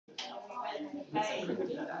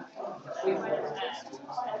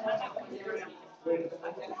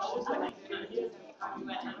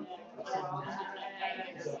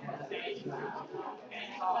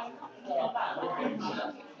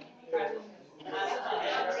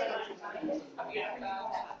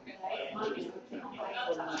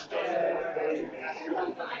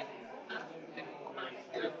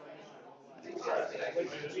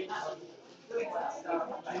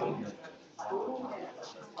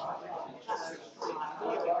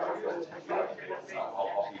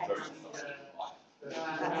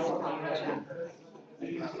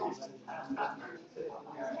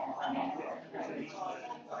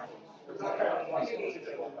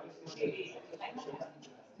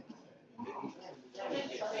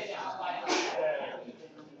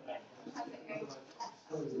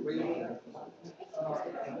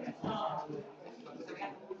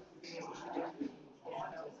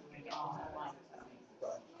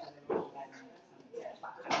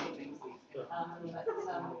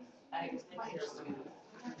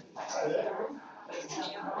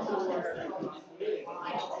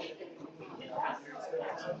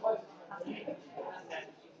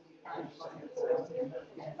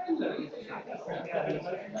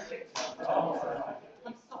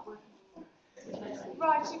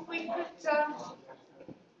Right, if we could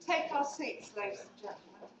take our seats, ladies and gentlemen.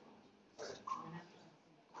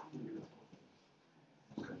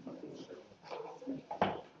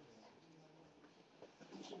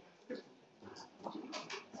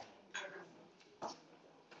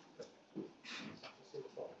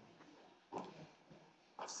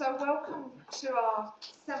 So welcome to our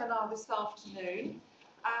seminar this afternoon.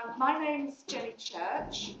 My name is Jenny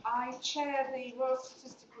Church. I chair the Royal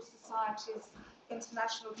Statistical Society's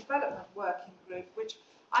International Development Working Group, which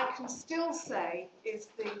I can still say is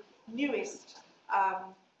the newest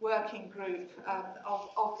working group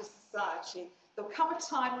of the Society. There'll come a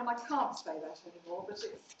time when I can't say that anymore, but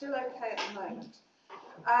it's still okay at the moment.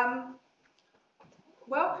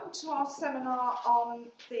 Welcome to our seminar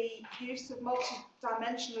on the use of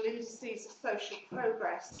multidimensional indices of social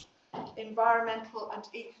progress, environmental and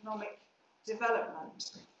economic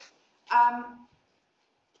development.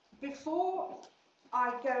 Before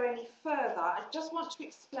I go any further, I just want to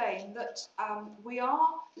explain that we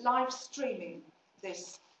are live streaming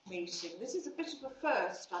this meeting. This is a bit of a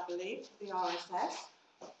first, I believe, for the RSS.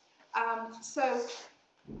 So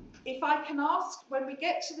if I can ask, when we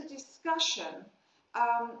get to the discussion,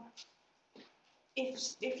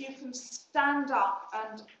 if you can stand up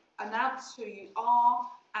and announce who you are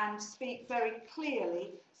and speak very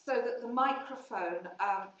clearly so that the microphone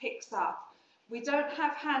picks up. We don't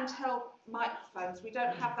have handheld microphones, we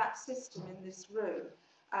don't have that system in this room,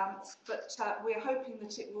 but we're hoping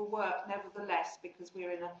that it will work nevertheless because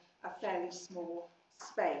we're in a fairly small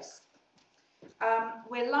space.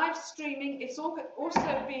 We're live streaming, it's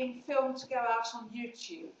also being filmed to go out on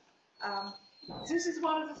YouTube. This is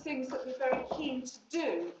one of the things that we're very keen to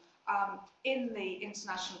do in the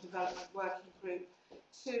International Development Working Group,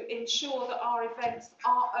 to ensure that our events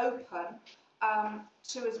are open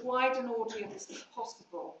to as wide an audience as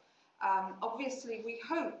possible. Obviously, we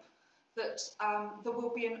hope that there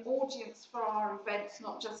will be an audience for our events,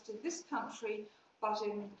 not just in this country, but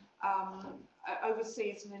in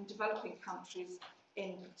overseas and in developing countries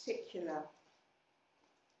in particular.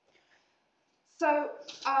 So,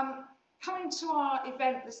 coming to our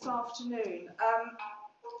event this afternoon,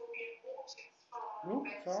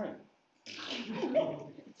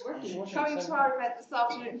 coming to our event this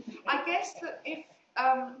afternoon, I guess that if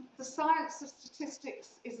the science of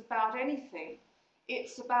statistics is about anything,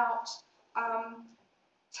 it's about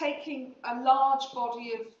taking a large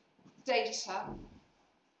body of data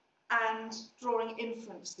and drawing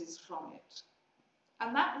inferences from it.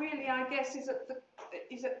 And that really, I guess, is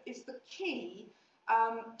the key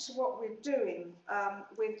to what we're doing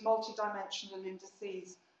with multidimensional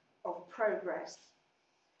indices of progress.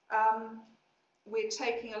 We're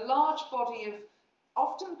taking a large body of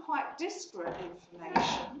often quite disparate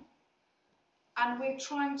information, and we're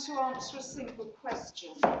trying to answer a simple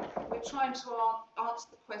question. We're trying to answer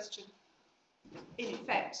the question, in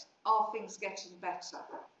effect, are things getting better?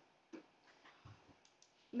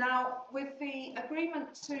 Now, with the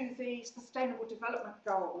agreement to the Sustainable Development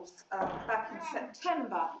Goals back in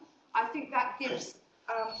September, I think that gives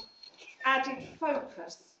added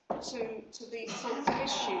focus to these sorts of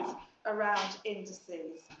issues around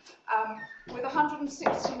indices. With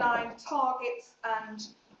 169 targets and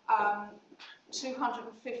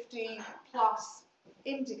 250 plus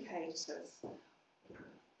indicators,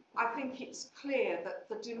 I think it's clear that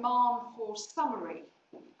the demand for summary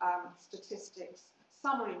statistics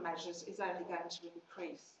summary measures is only going to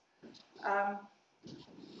increase.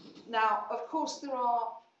 Now, of course, there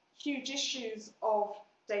are huge issues of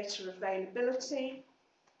data availability,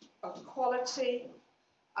 of quality,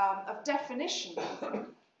 of definition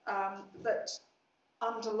that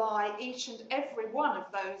underlie each and every one of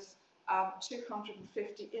those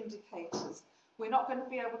 250 indicators. We're not going to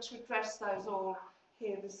be able to address those all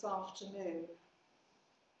here this afternoon.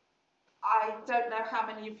 I don't know how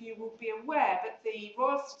many of you will be aware, but the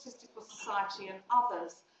Royal Statistical Society and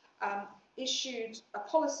others issued a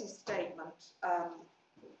policy statement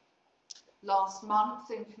last month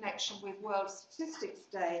in connection with World Statistics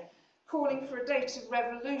Day, calling for a data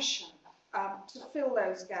revolution to fill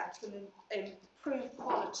those gaps and improve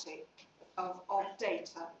quality of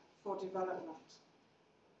data for development.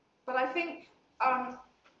 But I think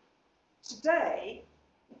today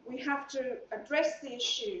we have to address the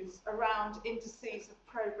issues around indices of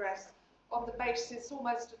progress on the basis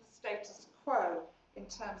almost of the status quo in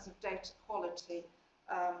terms of data quality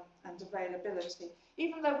and availability.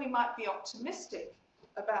 Even though we might be optimistic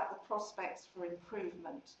about the prospects for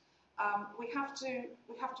improvement, we have to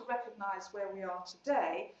recognise where we are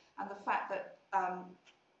today and the fact that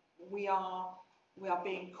we are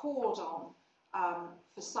being called on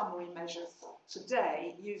for summary measures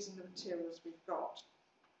today using the materials we've got.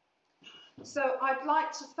 So I'd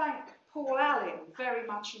like to thank Paul Allen very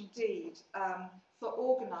much indeed for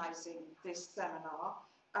organising this seminar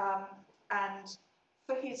and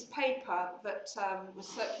for his paper that was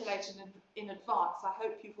circulated in advance. I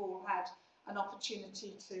hope you've all had an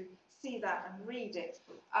opportunity to see that and read it,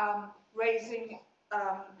 raising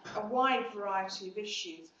a wide variety of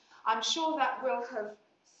issues. I'm sure that will have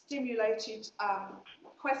stimulated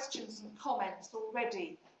questions and comments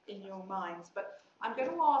already in your minds, but I'm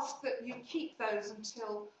going to ask that you keep those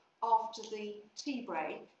until after the tea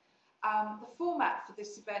break. The format for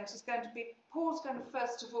this event is going to be, Paul's going to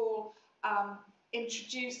first of all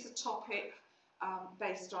introduce the topic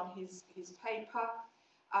based on his paper.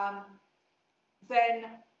 Then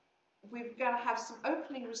we're going to have some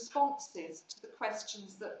opening responses to the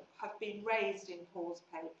questions that have been raised in Paul's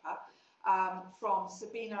paper from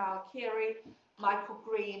Sabina Al-Khairi, Michael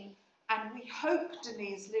Green, and we hope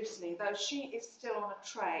Denise Livesley, though she is still on a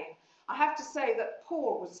train. I have to say that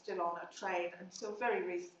Paul was still on a train until very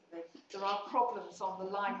recently. There are problems on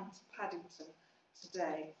the line to Paddington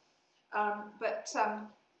today.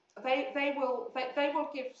 They will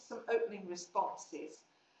give some opening responses.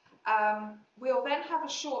 We'll then have a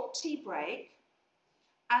short tea break,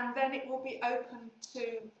 and then it will be open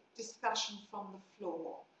to discussion from the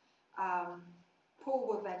floor. Paul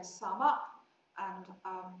will then sum up, and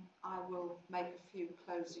I will make a few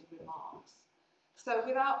closing remarks. So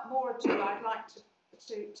without more ado, I'd like to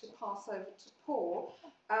pass over to Paul.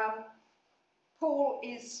 Paul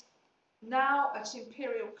is now at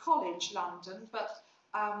Imperial College London, but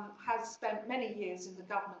has spent many years in the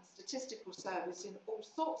Government Statistical Service in all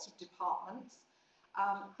sorts of departments,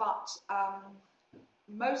 but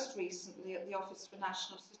most recently at the Office for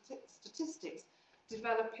National Statistics,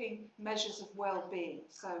 developing measures of well-being,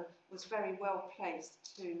 so was very well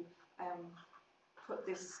placed to put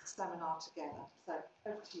this seminar together. So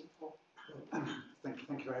over to you, Paul. Thank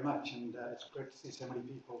you very much, and it's great to see so many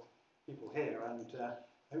people here, and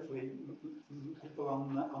hopefully people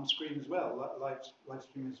on screen as well, live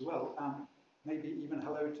stream as well. Maybe even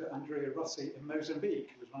hello to Andrea Rossi in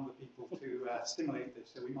Mozambique, who was one of the people to stimulate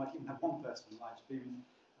this. So we might even have one person live streaming.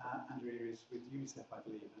 Andrea is with UNICEF, I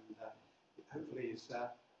believe, and hopefully is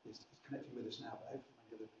connecting with us now, but hopefully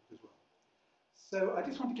many other people as well. So I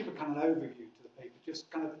just want to give a kind of overview to the paper,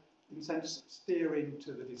 just kind of, in a sense, steer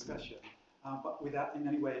into the discussion, but without in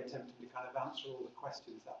any way attempting to kind of answer all the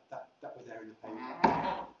questions that were there in the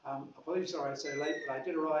paper. Apologies, sorry, I'm so late, but I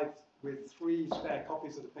did arrive with 3 spare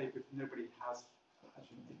copies of the paper if nobody has,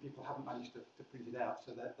 actually, if people haven't managed to print it out,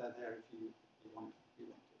 so they're there if you want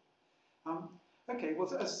to. Okay, well,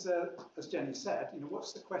 as Jenny said,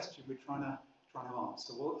 what's the question we're trying to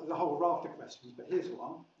answer? Well, there's a whole raft of questions, but here's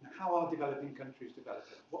one. How are developing countries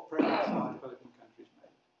developing? What progress are developing countries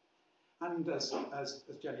made? And as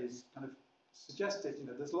Jenny's kind of suggested,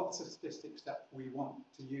 there's lots of statistics that we want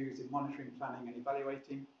to use in monitoring, planning, and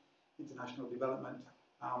evaluating international development.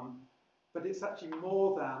 But it's actually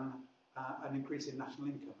more than an increase in national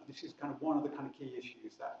income. And this is kind of one of the kind of key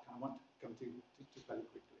issues that I kind of want to come to fairly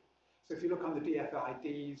quickly. So if you look on the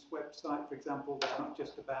DFID's website, for example, they're not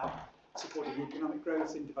just about supporting economic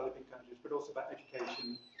growth in developing countries, but also about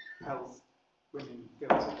education, health, women,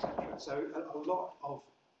 girls, etc. So a lot of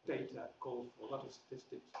data called for, a lot of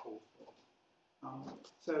statistics called for.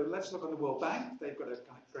 So let's look on the World Bank. They've got a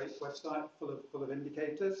kind of great website full of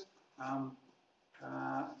indicators. And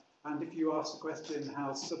if you ask the question,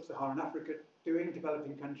 how's sub-Saharan Africa doing,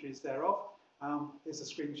 developing countries thereof, here's a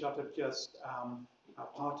screenshot of just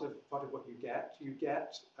part of what you get. You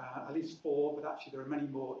get at least 4, but actually there are many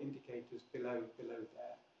more indicators below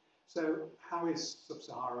there. So how is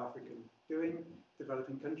sub-Saharan Africa doing,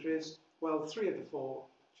 developing countries? Well, 3 of the 4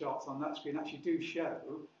 charts on that screen actually do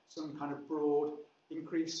show some kind of broad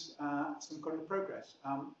increase, some kind of progress.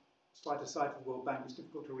 Slide aside from the World Bank, it's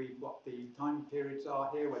difficult to read what the time periods are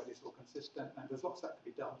here, whether it's all consistent, and there's lots that could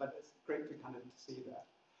be done, but it's great to kind of see that.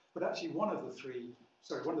 But actually one of the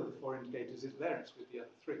 4 indicators is variance with the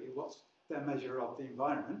other 3. What's their measure of the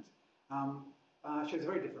environment shows a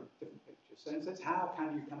very different picture. So in a sense, how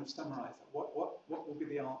can you kind of summarize that? What will be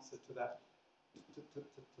the answer to that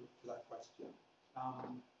that question?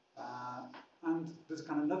 And there's a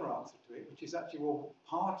kind of another answer to it, which is actually, well,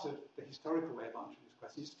 part of the historical way of answering this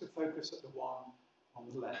question is to focus at the one on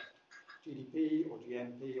the left, GDP or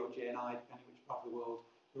GNP or GNI, depending which part of the world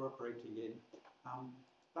you're operating in.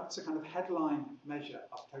 That's a kind of headline measure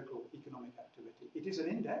of total economic activity. It is an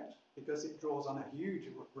index because it draws on a huge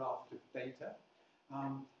raft of data.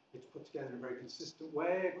 It's put together in a very consistent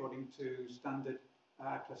way according to standard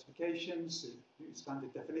classifications,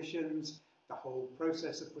 standard definitions. The whole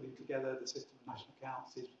process of putting together the system of national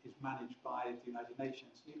accounts is managed by the United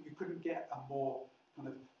Nations. You couldn't get a more kind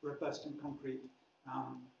of robust and concrete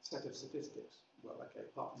set of statistics. Well, okay,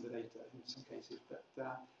 apart from the data in some cases, but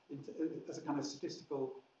as a kind of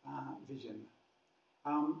statistical vision.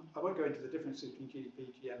 I won't go into the differences between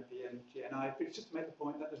GDP, GNP, and GNI, but it's just to make the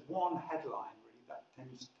point that there's one headline really that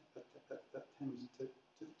tends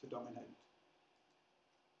to dominate.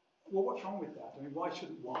 Well, what's wrong with that? I mean, why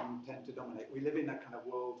shouldn't one tend to dominate? We live in a kind of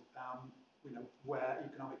world, where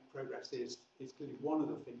economic progress is clearly one of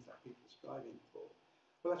the things that people are striving for.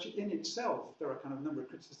 Well, actually, in itself, there are kind of a number of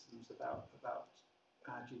criticisms about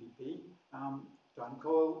GDP. Diane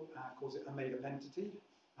Coyle calls it a made-up entity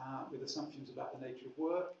with assumptions about the nature of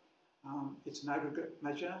work. It's an aggregate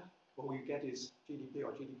measure. What you get is GDP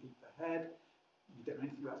or GDP per head. You don't know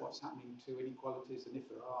anything about what's happening to inequalities, and if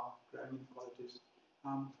there are growing inequalities.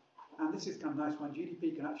 And this is kind of nice one.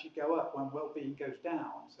 GDP can actually go up when well-being goes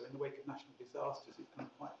down. So in the wake of national disasters, it's kind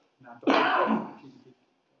of quite GDP.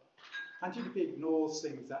 And GDP ignores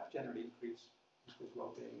things that generally increase people's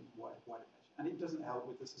well-being in wider measure. And it doesn't help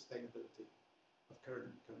with the sustainability of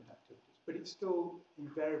current activities. But it's still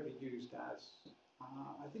invariably used as,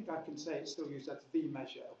 I think I can say it's still used as the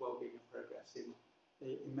measure of well-being and progress in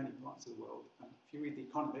many parts of the world. And if you read The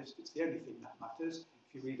Economist, it's the only thing that matters.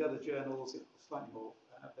 If you read other journals, it's slightly more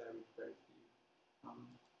very few.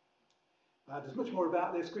 There's much more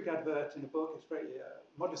about this. Quick advert in the book. It's very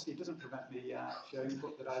modesty doesn't prevent me showing the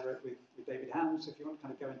book that I wrote with David Hand. So if you want to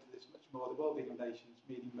kind of go into this much more, The Wellbeing of Nations,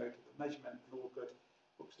 Meaning, Motive, and Measurement, and all good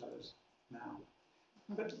booksellers now.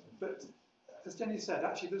 But as Jenny said,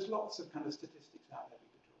 actually there's lots of kind of statistics out there we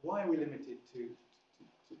could draw. Why are we limited to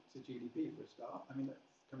GDP for a start? I mean, let's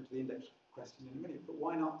come to the index question in a minute, but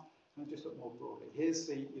why not and just look more broadly? Here's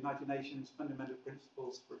the United Nations Fundamental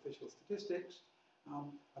Principles for Official Statistics.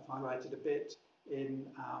 I've highlighted a bit in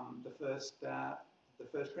the first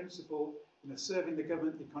principle, serving the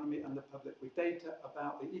government, the economy, and the public with data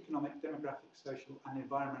about the economic, demographic, social, and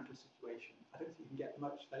environmental situation. I don't think you can get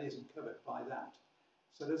much that isn't covered by that.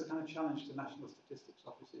 So there's a kind of challenge to national statistics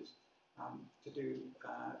offices to do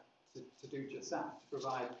just that, to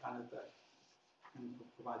provide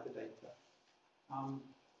provide the data.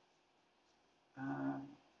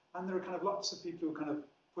 And there are kind of lots of people who are kind of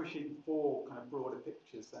pushing for kind of broader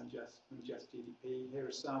pictures than just GDP. Here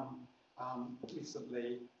are some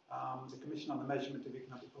recently. The Commission on the Measurement of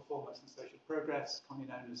Economic Performance and Social Progress, commonly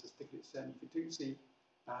known as the Stiglitz-Sen-Fitoussi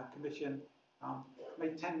Commission,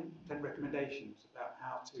 made 10 recommendations about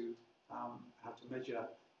how to measure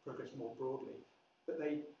progress more broadly, but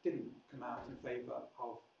they didn't come out in favour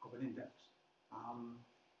of an index.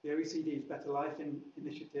 The OECD's Better Life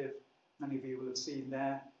Initiative, many of you will have seen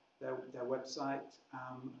their website,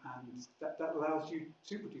 and that allows you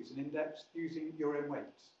to produce an index using your own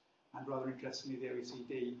weights. And rather interestingly, the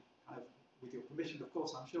OECD, kind of with your permission, of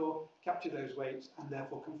course, I'm sure, capture those weights and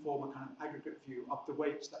therefore can form a kind of aggregate view of the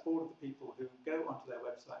weights that all of the people who go onto their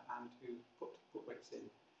website and who put weights in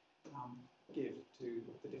give to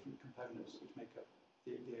the different components which make up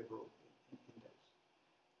the overall index.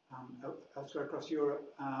 Elsewhere across Europe,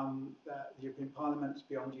 the European Parliament's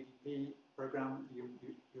Beyond GDP programme, the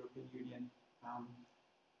European Union,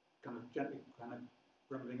 kind of gently kind of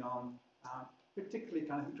rumbling on, particularly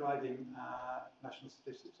kind of driving national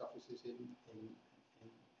statistics offices in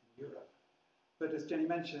Europe. But as Jenny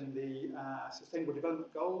mentioned, the Sustainable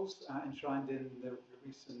Development Goals enshrined in the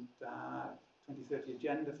recent 2030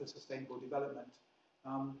 Agenda for Sustainable Development,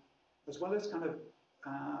 as well as kind of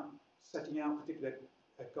setting out particular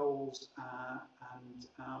goals and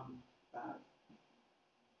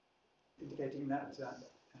indicating that,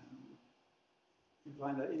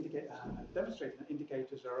 implying that demonstrating that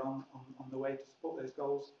indicators are on the way to support those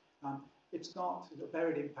goals. It's got,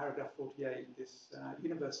 buried in paragraph 48, this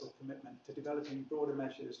universal commitment to developing broader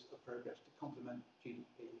measures of progress to complement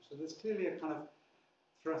GDP. So there's clearly a kind of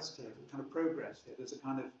thrust here, a kind of progress here. There's a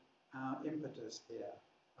kind of impetus here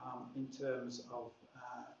in terms of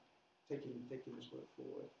taking this work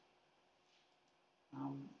forward.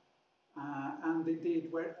 And indeed,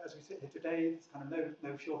 as we sit here today, there's kind of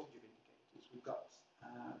no shortage of indicators. We've got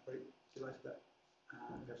very delighted that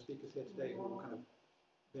we have speakers here today who will kind of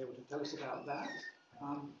be able to tell us about that.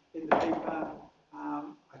 In the paper,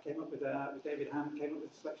 I came up with David Hand came up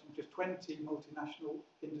with a selection of just 20 multinational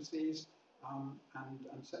indices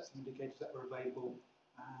and sets of indicators that were available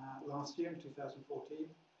last year in 2014.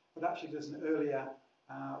 But actually, there's an earlier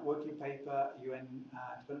working paper, UN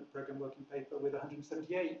Development Programme working paper, with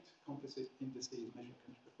 178 composite indices measuring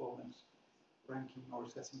country performance, ranking or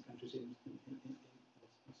assessing countries in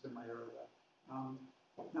some way or other.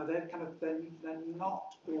 Now they're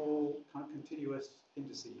not all kind of continuous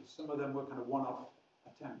indices. Some of them were kind of one-off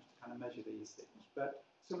attempts to kind of measure these things, but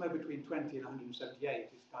somewhere between 20 and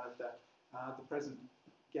 178 is kind of the present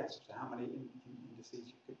guess as to how many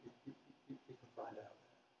indices you can find out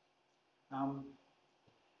there.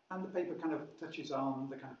 And the paper kind of touches on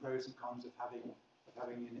the kind of pros and cons of having an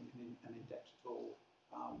index at all.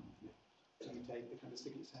 So you take the kind of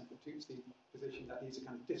Stiglitz-Henry-Tutsi position that these are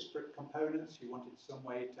kind of disparate components. You wanted some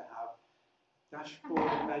way to have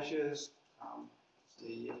dashboard measures.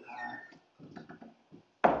 The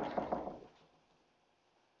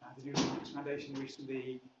New Economics Foundation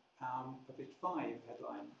recently published 5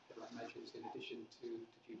 headline measures in addition to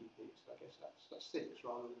GDP. So I guess that's 6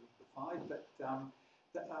 rather than the 5. But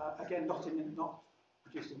again, not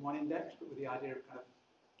produced in one index, but with the idea of kind of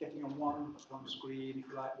getting on one screen, if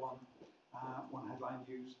you like, one headline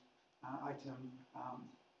news item,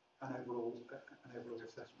 an overall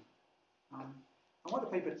assessment. And what the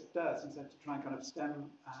paper does, instead to try and kind of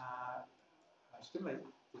stimulate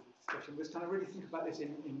the discussion, was kind of really think about this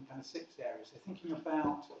in kind of 6 areas. So thinking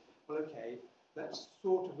about, well, okay,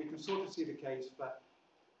 we can sort of see the case for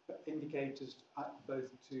indicators, both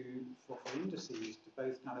for indices, to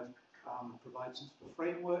both kind of provide some sort of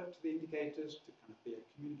framework to the indicators, to kind of be a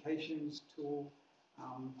communications tool.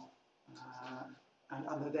 And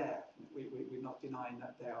they're there. We're not denying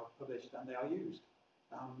that they are published and they are used.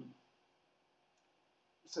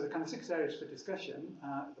 So the kind of 6 areas for discussion,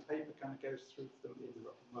 the paper kind of goes through them in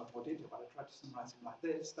much more detail, but I tried to summarise them like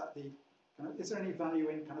this, that is there any value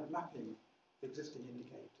in kind of mapping the existing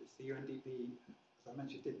indicators? The UNDP, as I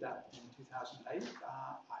mentioned, did that in 2008.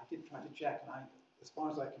 I did try to check, and as far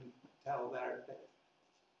as I can tell, they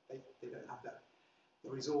don't have the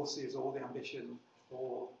resources or the ambition,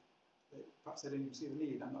 or perhaps they didn't even see the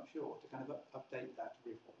need, I'm not sure, to kind of update that,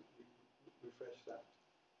 refresh that.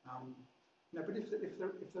 No, but if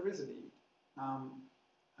there is a need, how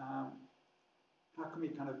can we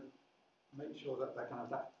kind of make sure that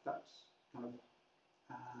that's kind of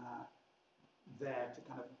there to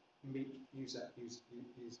kind of meet user needs?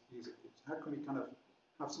 How can we kind of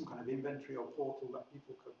have some kind of inventory or portal that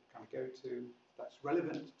people could kind of go to that's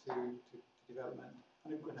relevant to development,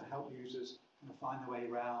 and it's going to help users kind of find their way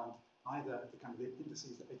around either the kind of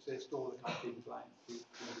indices that exist or the kind of things like the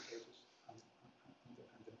indicators and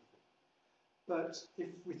everything. But if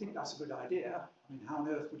we think that's a good idea, I mean, how on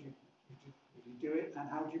earth would you do it, and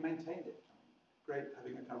how would you maintain it? I mean, great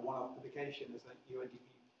having a kind of one-off publication as a UNDP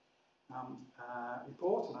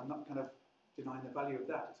report, and I'm not kind of denying the value of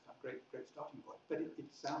that. It's a great starting point. But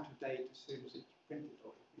it's out of date as soon as it's printed,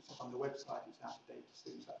 or if it's up on the website, it's out of date as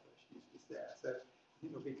soon as that version is there. So I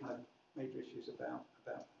think there'll be kind of major issues about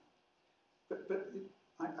that. But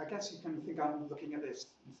I guess you can think I'm looking at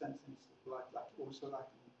this in sense like also like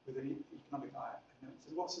with an economic eye. You know,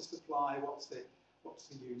 so what's the supply? What's the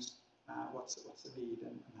use? What's the need?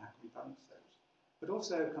 And how can we balance those? But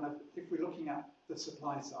also, kind of, if we're looking at the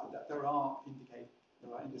supply side, that there are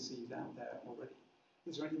indices out there already.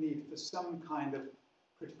 Is there any need for some kind of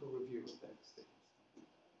critical review of those things?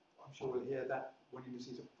 I'm sure we'll hear that when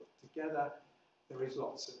indices are put together, there is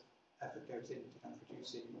lots of effort goes into kind of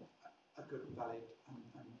producing a good, valid,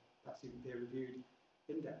 and perhaps even peer-reviewed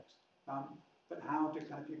index. But how do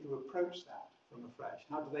kind of people who approach that afresh?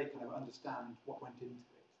 How do they kind of understand what went into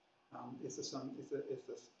it? Is there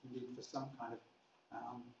need for some kind of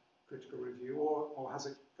critical review, or has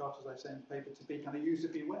it got, as I say in the paper, to be kind of user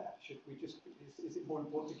beware? Should we just, is it more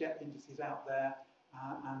important to get indices out there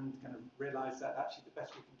and kind of realise that actually the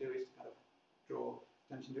best we can do is to kind of draw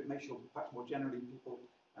attention to it, make sure perhaps more generally people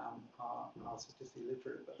are statistically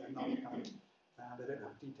literate, but they're not kind of, they don't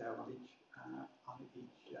have detail on each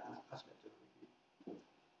aspect of the review.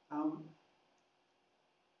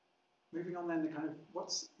 Moving on then, the kind of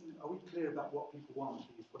are we clear about what people want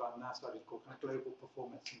to use what I'm now starting to call kind of global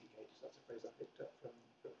performance indicators? That's a phrase I picked up from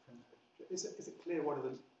the literature. Is it clear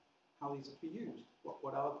how these are to be used?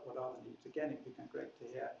 What are the needs? Again, it'd be kind of great to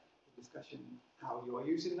hear the discussion how you are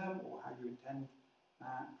using them, or how you intend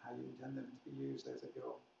them to be used, those that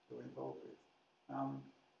you're involved with.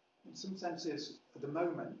 In some senses, at the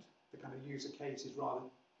moment, the kind of user case is rather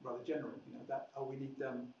general. You know, that we need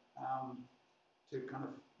them to kind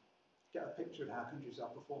of get a picture of how countries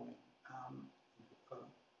are performing, for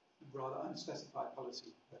rather unspecified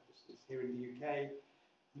policy purposes. Here in the UK,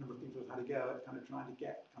 a number of people have had a go at kind of trying to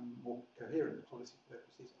get kind of more coherent policy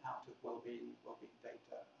purposes out of well-being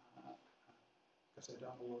data. Professor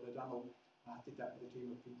O'Donnell did that with a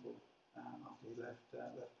team of people after he left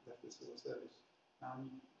the civil service.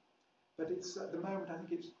 But it's at the moment, I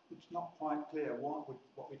think it's not quite clear what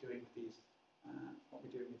we're doing with these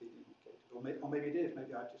indicators, or maybe it is.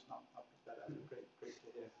 Maybe I've just not picked that up. Great to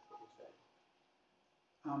hear what you say.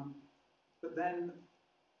 But then,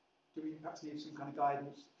 do we perhaps need some kind of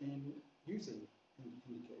guidance in using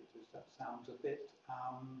indicators? That sounds a bit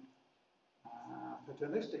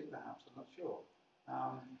paternalistic, perhaps. I'm not sure.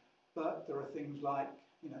 But there are things like,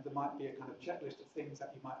 you know, there might be a kind of checklist of things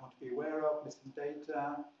that you might want to be aware of, missing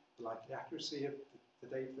data, the likely accuracy of the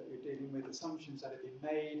data that you're dealing with, assumptions that have been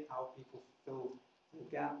made, how people fill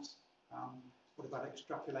gaps. What about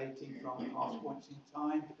extrapolating from past points in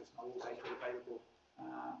time, because not all data are available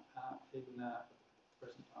in the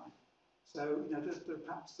present time. So, you know, there's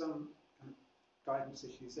perhaps some kind of guidance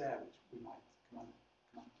issues there which we might come on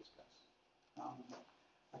and discuss.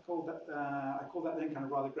 I call that then kind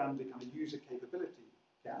of rather grandly kind of user capability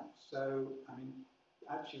gaps. So, I mean,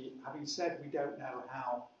 actually, having said we don't know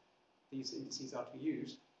how these indices are to be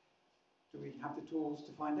used, do we have the tools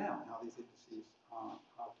to find out how these indices are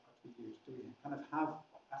to be used? Do we kind of have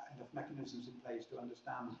enough mechanisms in place to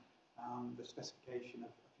understand the specification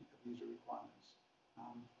of user requirements?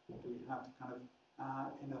 Do we have kind of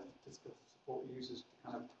enough to support users to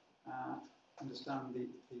kind of understand the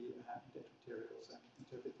index materials and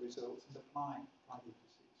interpret the results and apply the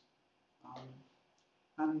indices?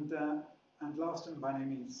 And last and by no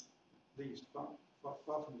means least, far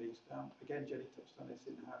from least, again, Jenny touched on this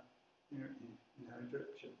in her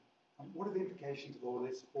introduction. What are the implications of all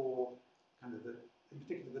this for kind of in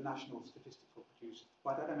particular, the national statistical producers?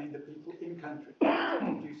 By that I mean the people in country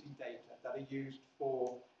producing data that are used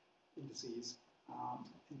for indices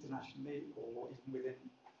internationally or even within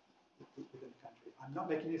the country. I'm not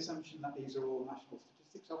making the assumption that these are all national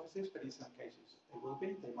statistics offices, but in some cases they will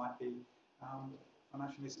be. They might be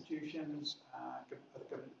financial institutions, other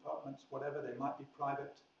government departments, whatever. They might be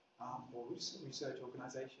private or research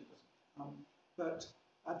organisations. But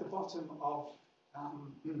at the bottom of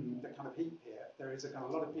the kind of heap here, there is a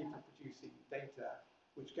lot of people producing data,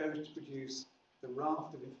 which goes to produce the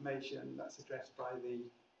raft of information that's addressed by the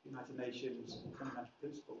United Nations Fundamental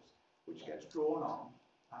Principles, which gets drawn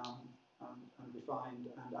on and refined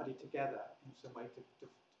and added together in some way to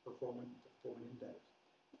perform an index,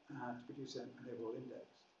 to produce an overall index.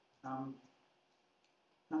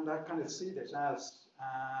 And I kind of see this as,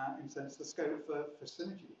 in a sense, the scope for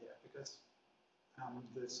synergy here, because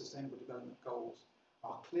the Sustainable Development Goals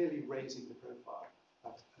are clearly raising the profile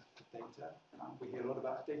of data. We hear a lot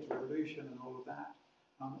about data revolution and all of that.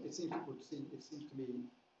 It seems to me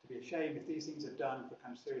to be a shame if these things are done for a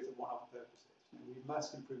kind of series of one-off purposes. You know, we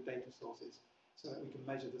must improve data sources so that we can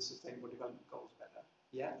measure the Sustainable Development Goals better.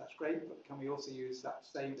 Yeah, that's great, but can we also use those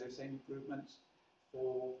same improvements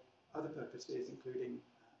for other purposes, including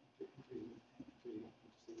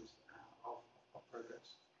indices of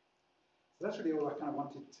progress? So that's really all I kind of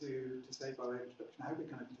wanted to say by way of introduction. I hope it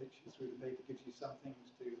kind of takes you through the paper, gives you some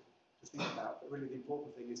things to think about, but really the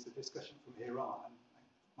important thing is the discussion from here on. And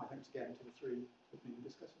my thanks again to the three opening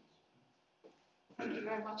discussions. Thank you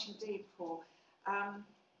very much indeed, Paul.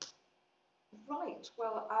 Right,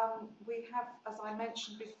 well, we have, as I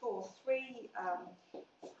mentioned before, three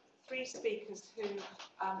speakers who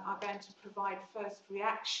are going to provide first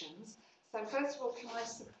reactions. So first of all, can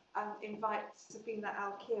I invite Sabina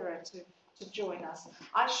Alkira to to join us.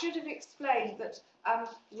 I should have explained that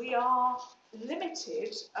we are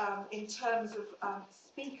limited in terms of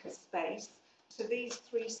speaker space to these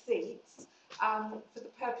 3 seats for the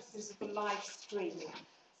purposes of the live streaming.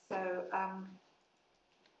 So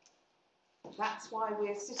that's why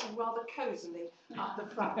we're sitting rather cosily at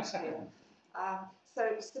the front here.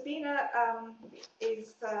 So Sabina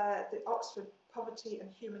is the Oxford Poverty and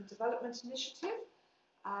Human Development Initiative.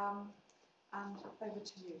 And over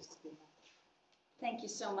to you, Sabina. Thank you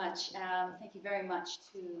so much. Thank you very much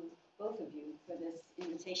to both of you for this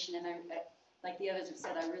invitation. And I, like the others have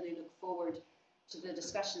said, I really look forward to the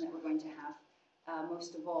discussion that we're going to have,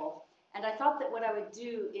 most of all. And I thought that what I would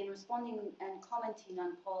do in responding and commenting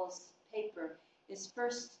on Paul's paper is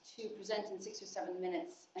first to present in 6 or 7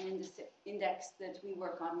 minutes an index that we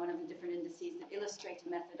work on, one of the different indices that illustrate a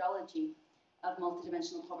methodology of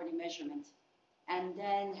multidimensional poverty measurement. And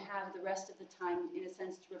then have the rest of the time, in a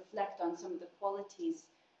sense, to reflect on some of the qualities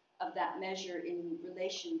of that measure in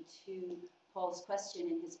relation to Paul's question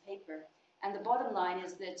in his paper. And the bottom line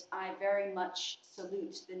is that I very much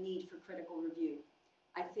salute the need for critical review.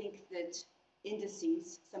 I think that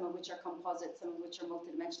indices, some of which are composite, some of which are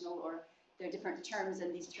multidimensional, or they're different terms,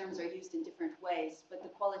 and these terms are used in different ways, but the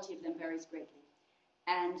quality of them varies greatly.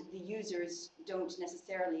 And the users don't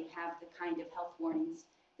necessarily have the kind of health warnings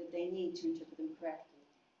that they need to interpret them correctly.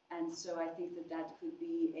 And so I think that that could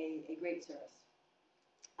be a great service.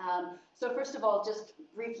 So first of all, just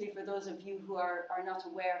briefly for those of you who are not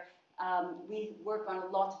aware, we work on a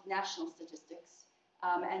lot of national statistics,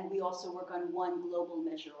 and we also work on one global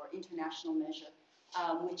measure or international measure,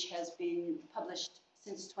 which has been published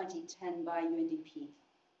since 2010 by UNDP.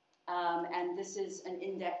 And this is an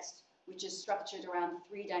index which is structured around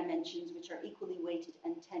 3 dimensions, which are equally weighted,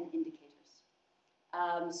 and 10 indicators.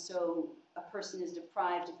 So a person is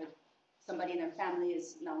deprived if somebody in their family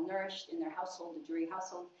is malnourished, in their household, a jury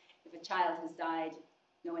household. If a child has died,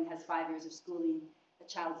 no one has 5 years of schooling, a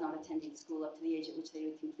child's not attending school up to the age at which they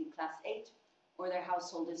would complete class 8, or their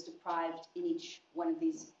household is deprived in each one of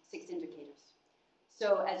these 6 indicators.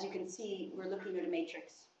 So as you can see, we're looking at a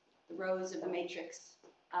matrix. The rows of the matrix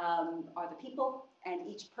are the people, and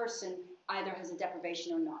each person either has a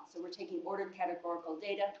deprivation or not. So we're taking ordered categorical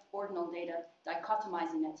data, ordinal data,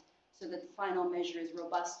 dichotomizing it, so that the final measure is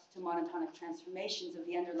robust to monotonic transformations of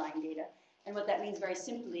the underlying data. And what that means very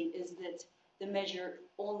simply is that the measure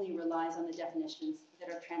only relies on the definitions that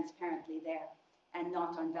are transparently there, and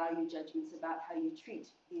not on value judgments about how you treat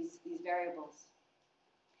these variables.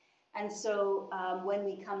 And so when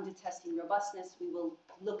we come to testing robustness, we will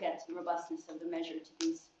look at the robustness of the measure to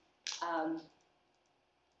these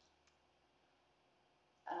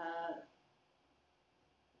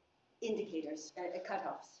indicators,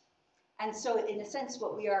 cutoffs. And so in a sense,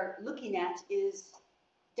 what we are looking at is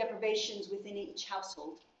deprivations within each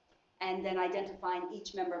household, and then identifying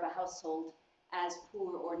each member of a household as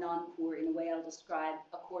poor or non-poor in a way I'll describe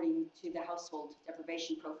according to the household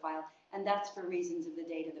deprivation profile, and that's for reasons of the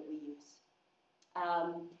data that we use.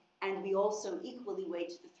 And we also equally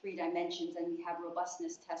weight the 3 dimensions, and we have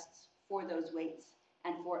robustness tests for those weights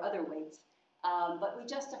and for other weights. But we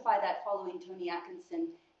justify that following Tony Atkinson,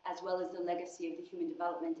 as well as the legacy of the Human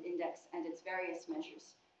Development Index and its various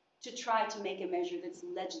measures, to try to make a measure that's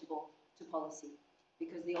legible to policy,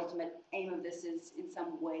 because the ultimate aim of this is in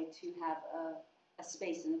some way to have a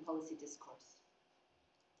space in the policy discourse.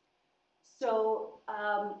 So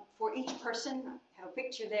for each person, I have a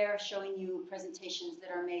picture there showing you presentations that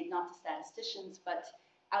are made not to statisticians, but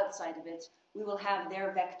outside of it. We will have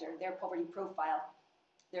their vector, their poverty profile,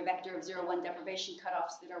 their vector of 0-1 deprivation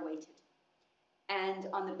cutoffs that are weighted. And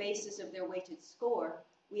on the basis of their weighted score,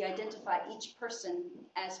 we identify each person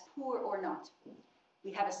as poor or not.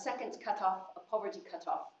 We have a second cutoff, a poverty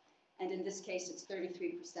cutoff, and in this case it's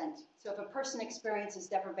 33%. So if a person experiences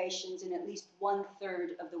deprivations in at least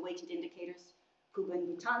 1/3 of the weighted indicators, Puba and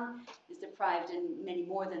Bhutan is deprived in many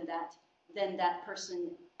more than that, then that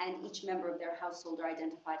person and each member of their household are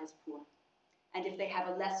identified as poor. And if they have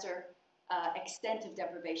a lesser extent of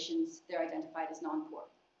deprivations, they're identified as non-poor.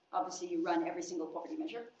 Obviously, you run every single poverty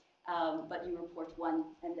measure, but you report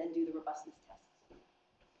one and then do the robustness tests.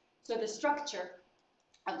 So the structure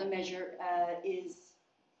of the measure is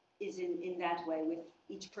in that way, with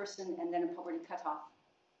each person and then a poverty cutoff.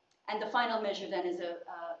 And the final measure then is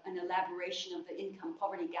an elaboration of the income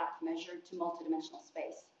poverty gap measure to multidimensional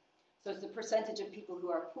space. So it's the percentage of people who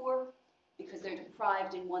are poor because they're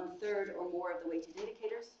deprived in 1/3 or more of the weighted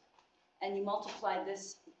indicators. And you multiply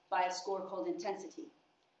this by a score called intensity,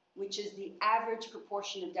 which is the average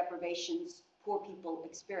proportion of deprivations poor people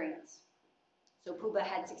experience. So Puba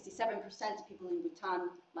had 67%, people in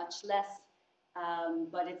Bhutan much less,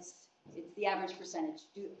 but it's the average percentage.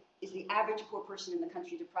 Is the average poor person in the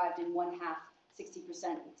country deprived in 1/2,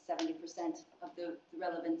 60%, 70% of the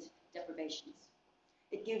relevant deprivations?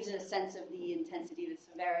 It gives a sense of the intensity, the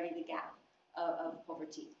severity, the gap of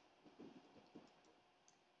poverty.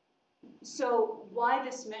 So why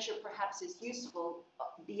this measure perhaps is useful,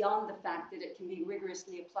 beyond the fact that it can be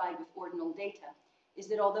rigorously applied with ordinal data, is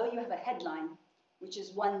that although you have a headline, which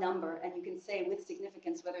is one number, and you can say with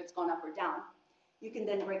significance whether it's gone up or down, you can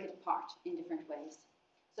then break it apart in different ways.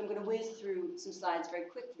 So I'm going to whiz through some slides very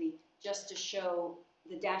quickly just to show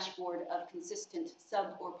the dashboard of consistent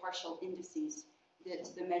sub or partial indices that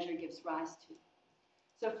the measure gives rise to.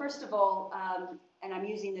 So first of all, and I'm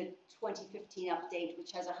using the 2015 update,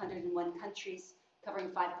 which has 101 countries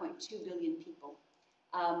covering 5.2 billion people.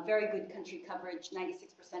 Very good country coverage,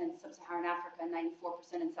 96% in sub-Saharan Africa,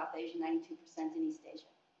 94% in South Asia, 92% in East Asia.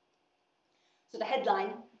 So the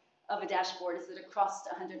headline of a dashboard is that across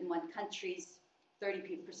 101 countries,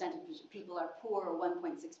 30% of people are poor, or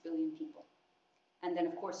 1.6 billion people. And then,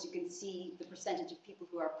 of course, you can see the percentage of people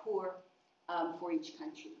who are poor for each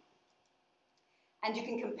country. And you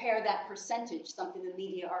can compare that percentage, something the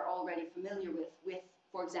media are already familiar with,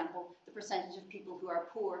 for example, the percentage of people who are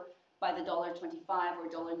poor by the $1.25 or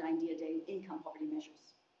 $1.90 a day income poverty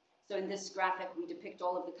measures. So in this graphic, we depict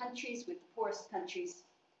all of the countries, with the poorest countries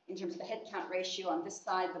in terms of the head count ratio. On this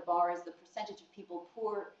side, the bar is the percentage of people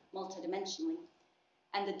poor multidimensionally.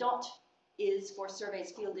 And the dot is for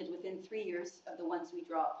surveys fielded within 3 years of the ones we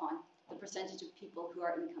draw upon, the percentage of people who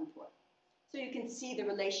are income poor. So you can see the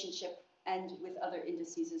relationship, and with other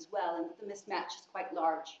indices as well, and the mismatch is quite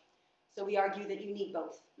large. So we argue that you need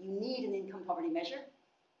both. You need an income poverty measure,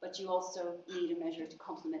 but you also need a measure to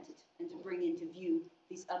complement it and to bring into view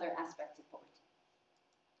these other aspects of poverty.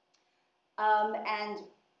 And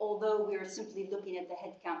although we're simply looking at the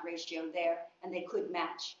head count ratio there, and they could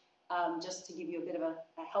match, just to give you a bit of a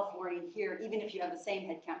health warning here, even if you have the same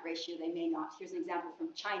head count ratio, they may not. Here's an example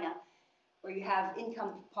from China, where you have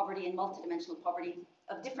income poverty and multidimensional poverty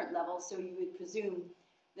of different levels, so you would presume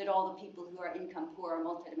that all the people who are income poor are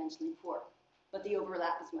multidimensionally poor, but the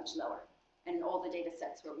overlap is much lower. And in all the data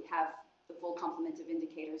sets where we have the full complement of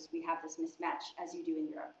indicators, we have this mismatch, as you do in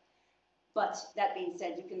Europe. But that being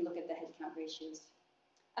said, you can look at the headcount ratios.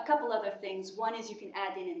 A couple other things. One is you can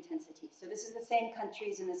add in intensity. So this is the same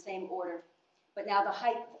countries in the same order, but now the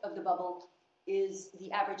height of the bubble is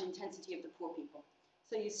the average intensity of the poor people.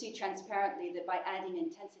 So you see transparently that by adding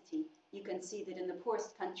intensity, you can see that in the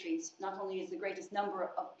poorest countries, not only is the greatest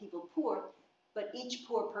number of people poor, but each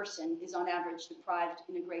poor person is on average deprived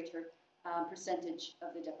in a greater percentage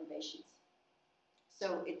of the deprivations.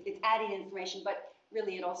 So it's adding information, but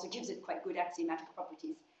really it also gives it quite good axiomatic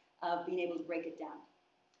properties of being able to break it down.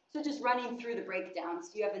 So just running through the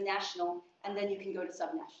breakdowns, you have the national, and then you can go to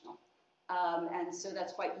subnational. And so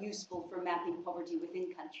that's quite useful for mapping poverty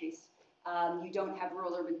within countries. You don't have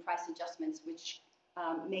rural-urban price adjustments, which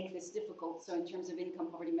make this difficult. So in terms of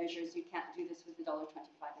income poverty measures, you can't do this with the $1.25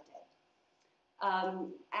 a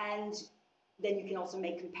day. And then you can also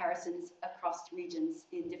make comparisons across regions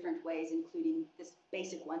in different ways, including this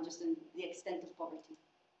basic one, just in the extent of poverty.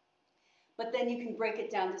 But then you can break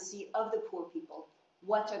it down to see, of the poor people,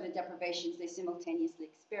 what are the deprivations they simultaneously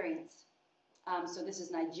experience. So this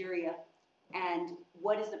is Nigeria. And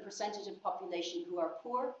what is the percentage of population who are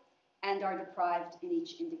poor and are deprived in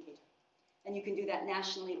each indicator? And you can do that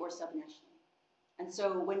nationally or subnationally. And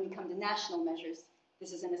so when we come to national measures,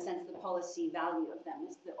 this is in a sense the policy value of them,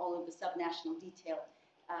 is that all of the subnational detail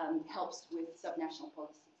helps with subnational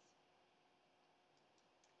policies.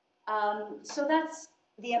 So that's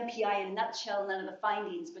the MPI in a nutshell, none of the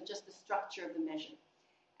findings, but just the structure of the measure.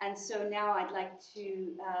 And so now I'd like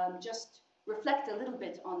to just reflect a little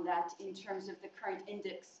bit on that in terms of the current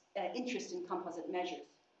interest in composite measures.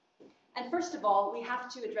 And first of all, we have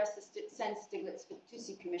to address the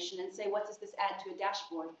Sen-Stiglitz-Fitoussi Commission and say, what does this add to a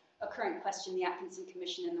dashboard, a current question the Atkinson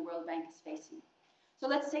Commission and the World Bank is facing. So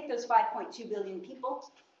let's take those 5.2 billion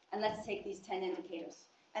people, and let's take these 10 indicators.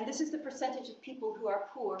 And this is the percentage of people who are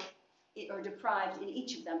poor or deprived in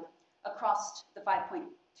each of them across the 5.2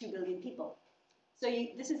 billion people. So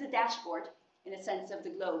this is a dashboard, in a sense, of the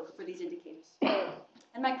globe for these indicators.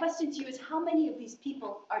 And my question to you is, how many of these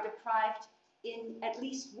people are deprived in at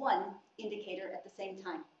least one indicator at the same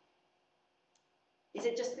time? Is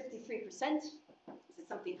it just 53%? Is it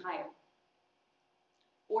something higher?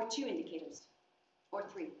 Or 2 indicators? Or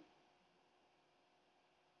 3?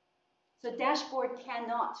 So dashboard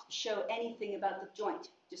cannot show anything about the joint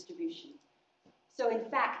distribution. So in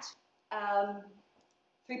fact,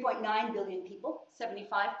 3 3.9 billion people, 75%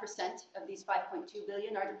 of these 5.2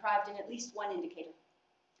 billion are deprived in at least one indicator.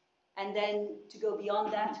 And then to go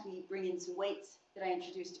beyond that, we bring in some weights that I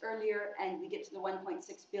introduced earlier, and we get to the 1.6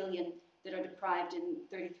 billion that are deprived in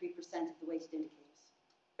 33% of the weighted indicators.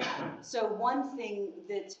 So one thing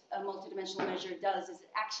that a multidimensional measure does is it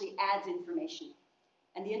actually adds information.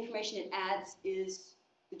 And the information it adds is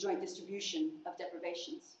the joint distribution of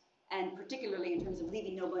deprivations. And particularly in terms of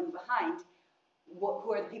leaving no one behind,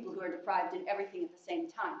 who are the people who are deprived in everything at the same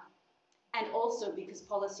time. And also because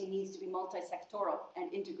policy needs to be multi-sectoral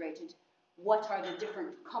and integrated, what are the different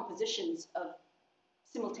compositions of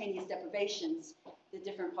simultaneous deprivations that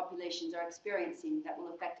different populations are experiencing that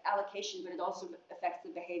will affect allocation, but it also affects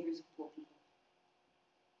the behaviors of poor people.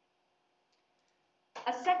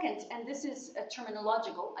 A second, and this is a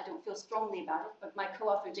terminological, I don't feel strongly about it, but my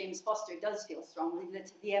co-author James Foster does feel strongly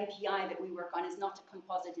that the MPI that we work on is not a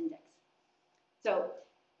composite index. So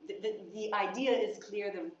the idea is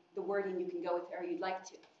clear, the wording you can go with where you'd like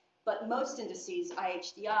to. But most indices,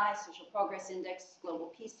 IHDI, Social Progress Index,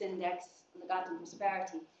 Global Peace Index, Legatum and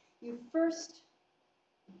Prosperity, you first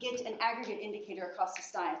get an aggregate indicator across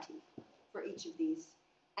society for each of these.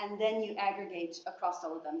 And then you aggregate across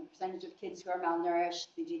all of them, the percentage of kids who are malnourished,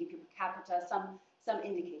 the GDP per capita, some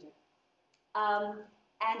indicator.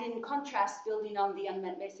 And in contrast, building on the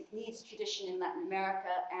unmet basic needs tradition in Latin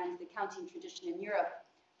America and the counting tradition in Europe,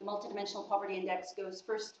 the multidimensional poverty index goes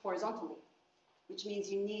first horizontally, which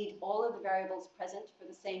means you need all of the variables present for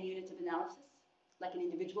the same unit of analysis, like an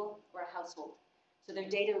individual or a household. So there are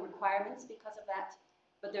data requirements because of that,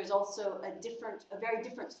 but there's also a very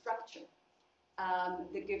different structure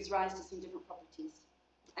that gives rise to some different properties.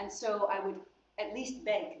 And so I would at least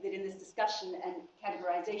beg that in this discussion and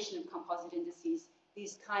categorization of composite indices,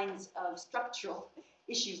 these kinds of structural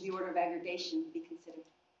issues, the order of aggregation, be considered.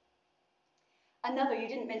 Another, you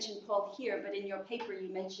didn't mention Paul here, but in your paper you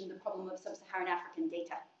mentioned the problem of sub-Saharan African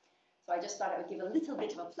data. So I just thought I would give a little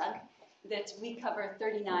bit of a plug that we cover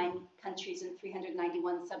 39 countries and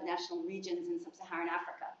 391 subnational regions in sub-Saharan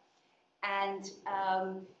Africa. And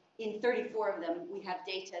in 34 of them, we have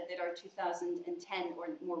data that are 2010 or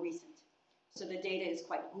more recent. So the data is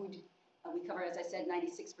quite good. We cover, as I said,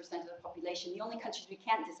 96% of the population. The only countries we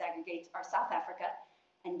can't disaggregate are South Africa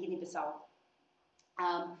and Guinea-Bissau.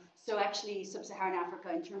 So actually, sub-Saharan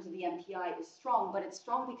Africa, in terms of the MPI, is strong, but it's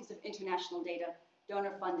strong because of international data,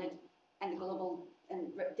 donor-funded, and the global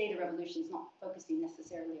data revolution is not focusing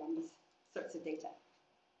necessarily on these sorts of data.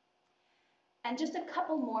 And just a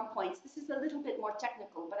couple more points. This is a little bit more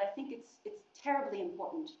technical, but I think it's terribly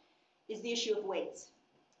important, is the issue of weights.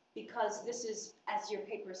 Because this is, as your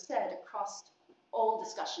paper said, across all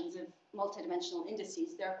discussions of multidimensional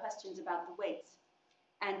indices, there are questions about the weights.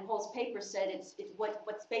 And Paul's paper said it's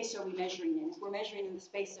what space are we measuring in? If we're measuring in the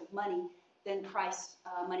space of money, then price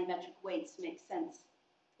money metric weights make sense.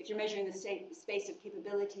 If you're measuring the space of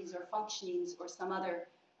capabilities or functionings or some other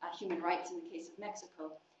human rights in the case of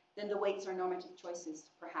Mexico, then the weights are normative choices,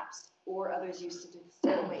 perhaps, or others used to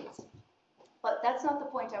distill weights. But that's not the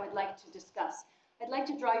point I would like to discuss. I'd like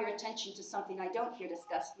to draw your attention to something I don't hear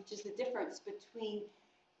discussed, which is the difference between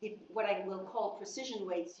what I will call precision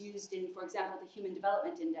weights used in, for example, the Human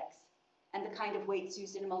Development Index, and the kind of weights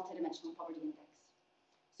used in a multidimensional poverty index.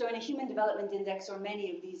 So in a Human Development Index, or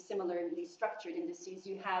many of these similarly structured indices,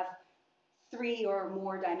 you have 3 or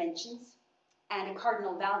more dimensions and a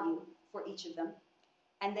cardinal value for each of them.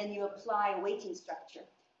 And then you apply a weighting structure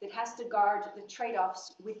that has to guard the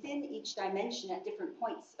trade-offs within each dimension at different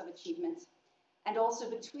points of achievement, and also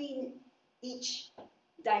between each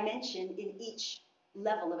dimension in each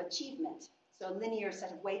level of achievement. So a linear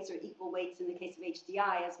set of weights or equal weights in the case of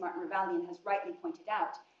HDI, as Martin Ravallian has rightly pointed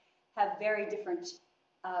out, have very different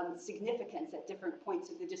significance at different points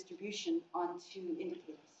of the distribution onto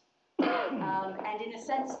indicators. And in a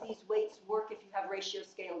sense, these weights work if you have ratio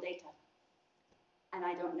scale data. And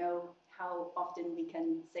I don't know how often we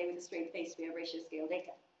can say with a straight face we have ratio scale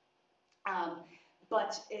data.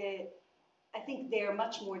 But I think they're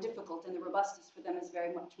much more difficult, and the robustness for them is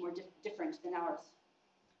very much more different than ours.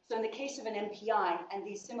 So in the case of an MPI and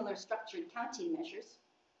these similar structured counting measures,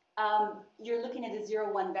 you're looking at a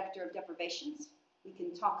 0-1 vector of deprivations. We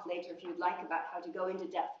can talk later, if you'd like, about how to go into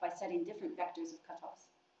depth by setting different vectors of cutoffs.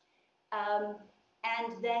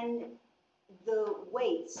 And then the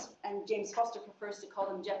weights, and James Foster prefers to call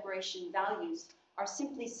them deprivation values, are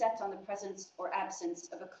simply set on the presence or absence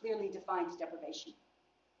of a clearly defined deprivation.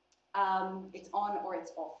 It's on or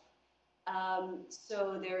it's off.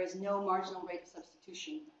 So there is no marginal rate of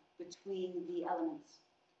substitution between the elements.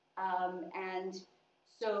 And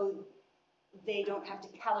so they don't have to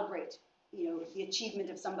calibrate the achievement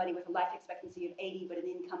of somebody with a life expectancy of 80 but an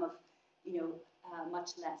income of,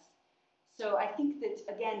 much less. So I think that,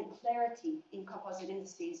 again, clarity in composite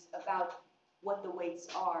indices about what the weights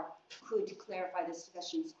are could clarify the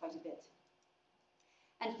discussions quite a bit.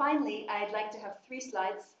 And finally, I'd like to have 3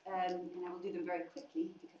 slides, and I will do them very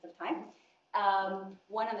quickly because of time.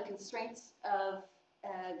 One on the constraints of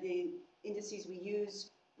the indices we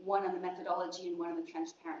use, one on the methodology, and one on the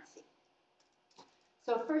transparency.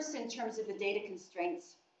 So first, in terms of the data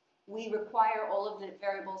constraints, we require all of the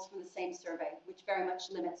variables from the same survey, which very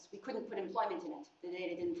much limits. We couldn't put employment in it. The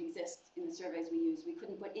data didn't exist in the surveys we use. We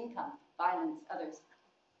couldn't put income, violence, others.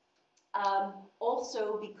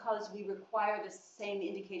 Also, because we require the same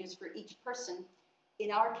indicators for each person,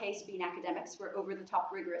 in our case, being academics, we're over the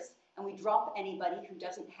top rigorous, and we drop anybody who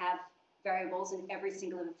doesn't have variables in every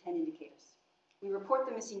single of the 10 indicators. We report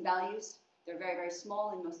the missing values. They're very, very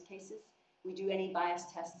small in most cases. We do any bias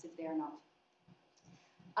tests if they are not.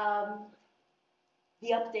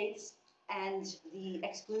 The updates and the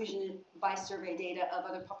exclusion by survey data of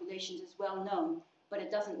other populations is well known, but it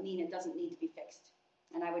doesn't mean it doesn't need to be fixed.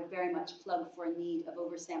 And I would very much plug for a need of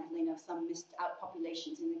oversampling of some missed out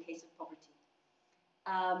populations in the case of poverty.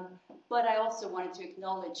 But I also wanted to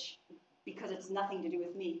acknowledge, because it's nothing to do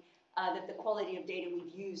with me, that the quality of data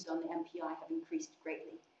we've used on the MPI have increased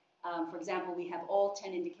greatly. For example, we have all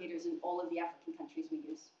 10 indicators in all of the African countries we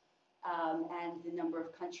use. And the number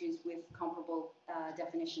of countries with comparable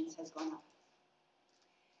definitions has gone up.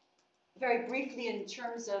 Very briefly, in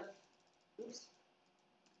terms of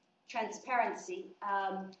transparency,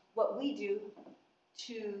 what we do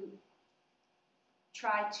to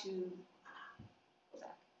try to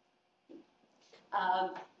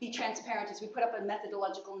be transparent is we put up a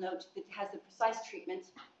methodological note that has the precise treatment.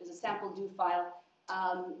 There's a sample do file,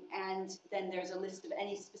 and then there's a list of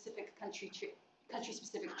any specific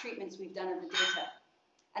country-specific treatments we've done of the data.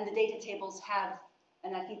 And the data tables have,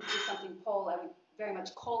 and I think this is something, Paul, I would very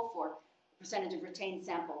much call for, percentage of retained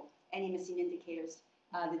sample, any missing indicators,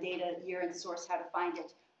 the data, year and source, how to find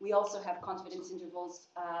it. We also have confidence intervals,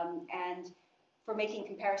 and for making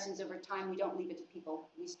comparisons over time, we don't leave it to people.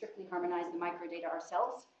 We strictly harmonize the microdata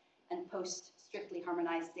ourselves and post strictly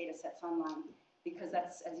harmonized data sets online, because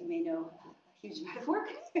that's, as you may know, a huge amount of work.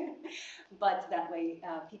 But that way,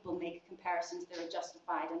 people make comparisons that are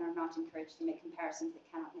justified and are not encouraged to make comparisons they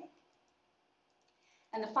cannot make.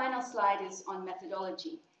 And the final slide is on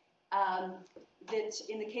methodology. That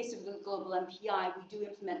in the case of the global MPI, we do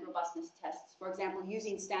implement robustness tests. For example,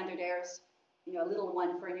 using standard errors, a little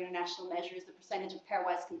one for an international measure is the percentage of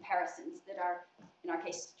pairwise comparisons that are, in our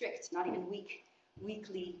case, strict, not even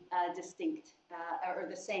weakly distinct, or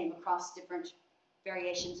the same across different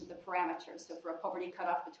variations of the parameters. So for a poverty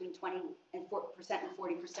cutoff between 20% and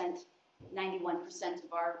 40%, 91%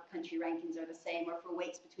 of our country rankings are the same, or for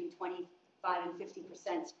weights between 25 and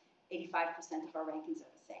 50%, 85% of our rankings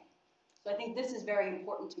are the same. So I think this is very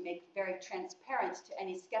important to make very transparent to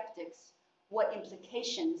any skeptics what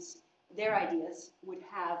implications their ideas would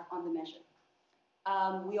have on the measure.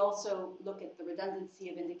 We also look at the redundancy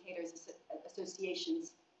of indicators,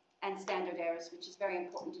 associations, and standard errors, which is very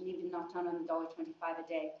important and even not done on the $1.25 a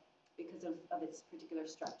day because of its particular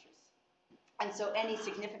structures. And so any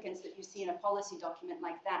significance that you see in a policy document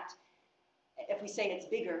like that, if we say it's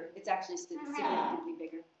bigger, it's actually significantly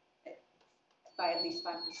bigger by at least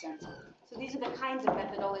 5%. So these are the kinds of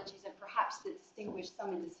methodologies and perhaps that distinguish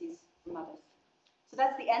some indices from others. So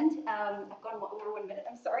that's the end. I've gone over 1 minute.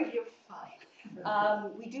 I'm sorry. You're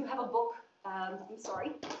fine. We do have a book. I'm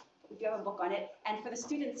sorry. We do have a book on it. And for the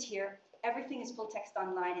students here, everything is full text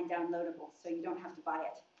online and downloadable, so you don't have to buy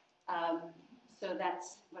it. So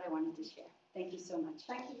that's what I wanted to share. Thank you so much.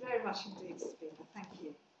 Thank you very much indeed, Sabina. Thank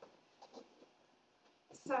you.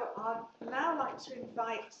 So I'd now like to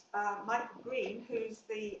invite Michael Green, who's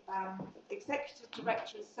the Executive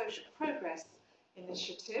Director of Social Progress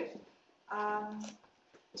Initiative,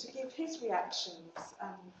 to give his reactions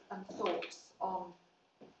and thoughts on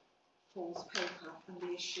Paul's paper and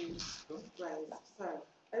the issues raised. So,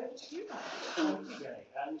 over to you, Michael. Thank you, Jenny,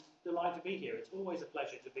 and delighted to be here. It's always a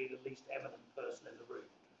pleasure to be the least eminent person in the room.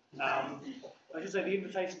 I should say the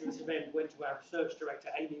invitation to this event went to our research director,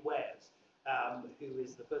 Amy Wares, who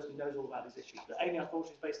is the person who knows all about these issues. But Amy,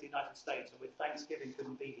 unfortunately, is based in the United States, and with Thanksgiving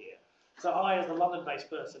couldn't be here. So I, as the London-based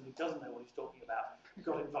person who doesn't know what he's talking about,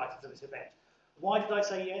 got invited to this event. Why did I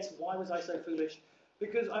say yes? Why was I so foolish?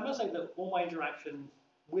 Because I must say that all my interaction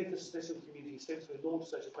with the statistical community since we launched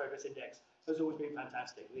Social Progress Index has always been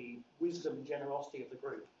fantastic. The wisdom and generosity of the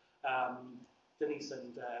group, Denise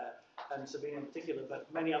and Sabina in particular,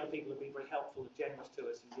 but many other people have been very helpful and generous to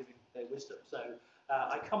us in giving their wisdom. So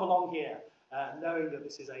I come along here knowing that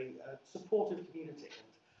this is a supportive community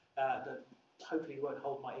and that hopefully won't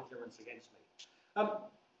hold my ignorance against me.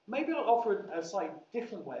 Maybe I'll offer a slightly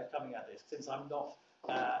different way of coming at this, since I'm not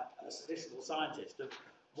a statistical scientist, of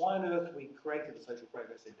why on earth we created the Social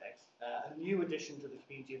Progress Index, a new addition to the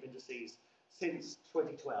community of indices since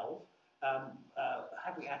 2012.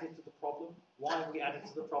 Have we added to the problem? Why have we added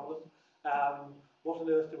to the problem? What on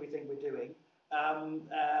earth do we think we're doing?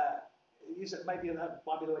 Maybe that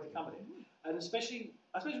might be the way to come at it. And especially,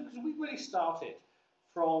 I suppose, because we really started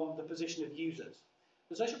from the position of users.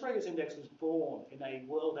 The Social Progress Index was born in a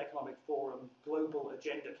World Economic Forum Global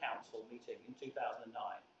Agenda Council meeting in 2009.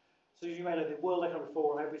 So as you may know, the World Economic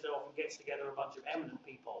Forum every so often gets together a bunch of eminent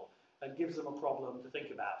people and gives them a problem to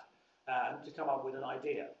think about and to come up with an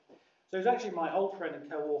idea. So it was actually my old friend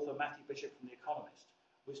and co-author Matthew Bishop from The Economist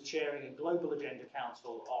was chairing a Global Agenda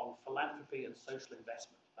Council on philanthropy and social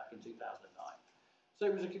investment back in 2009. So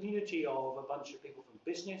it was a community of a bunch of people from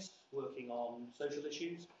business working on social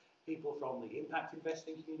issues, people from the impact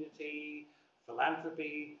investing community,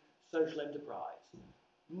 philanthropy, social enterprise.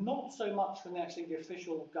 Not so much from actually the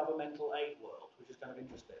official governmental aid world, which is kind of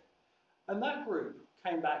interesting. And that group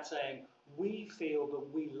came back saying, we feel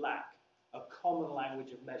that we lack a common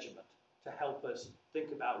language of measurement to help us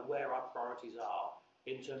think about where our priorities are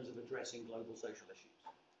in terms of addressing global social issues.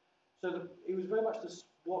 So it was very much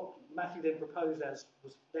what Matthew then proposed as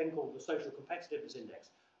was then called the Social Competitiveness Index,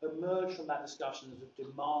 emerged from that discussion as a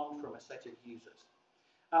demand from a set of users.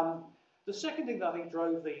 The second thing that I think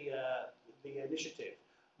drove the initiative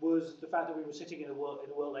was the fact that we were sitting in a World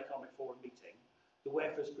Economic Forum meeting. The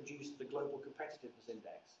WEF has produced the Global Competitiveness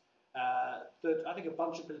Index that I think a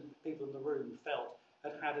bunch of people in the room felt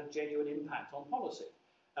had a genuine impact on policy,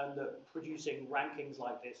 and that producing rankings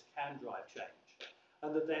like this can drive change,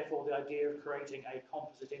 and that therefore the idea of creating a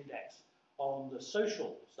composite index on the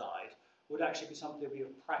social side would actually be something that would be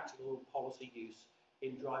of practical policy use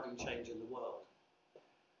in driving change in the world.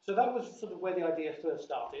 So that was sort of where the idea first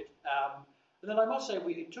started. And then I must say,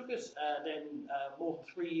 it took us more than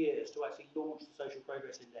 3 years to actually launch the Social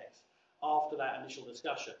Progress Index after that initial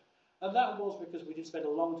discussion. And that was because we did spend a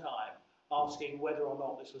long time asking whether or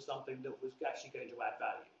not this was something that was actually going to add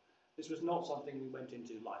value. This was not something we went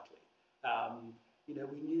into lightly.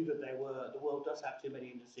 We knew that the world does have too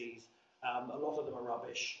many indices. A lot of them are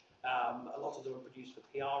rubbish. A lot of them are produced for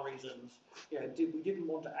PR reasons. We didn't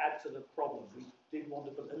want to add to the problem. We did want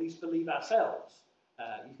to at least believe ourselves,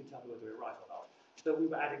 you can tell me whether we're right or not, that we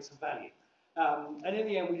were adding some value. And in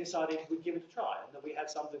the end, we decided we'd give it a try, and that we had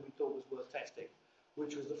something we thought was worth testing,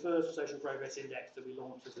 which was the first Social Progress Index that we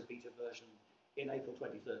launched as a beta version in April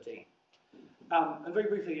 2013. And very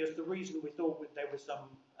briefly, just the reason we thought there was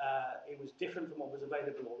it was different from what was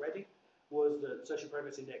available already was that Social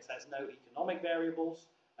Progress Index has no economic variables,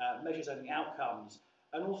 measures only outcomes,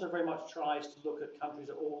 and also very much tries to look at countries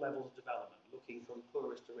at all levels of development, looking from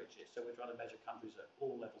poorest to richest. So we're trying to measure countries at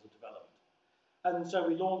all levels of development. And so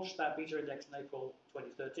we launched that beta index in April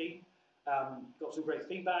 2013, got some great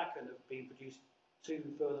feedback, and have been produced 2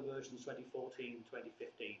 further versions, 2014,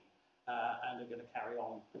 2015, and are going to carry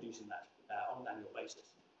on producing that on an annual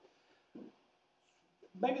basis.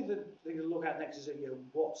 Maybe the thing to look at next is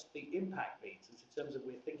what's the impact means in terms of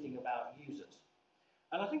we're thinking about users.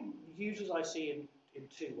 And I think users I see in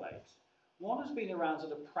 2 ways. One has been around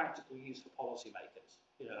sort of practical use for policymakers,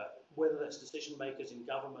 whether that's decision makers in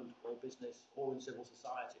government or business or in civil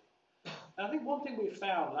society. And I think one thing we've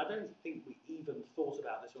found, and I don't think we even thought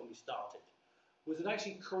about this when we started, was that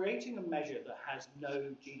actually creating a measure that has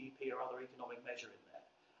no GDP or other economic measure in there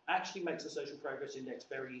actually makes the Social Progress Index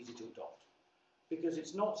very easy to adopt. Because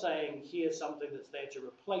it's not saying here's something that's there to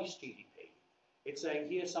replace GDP. It's saying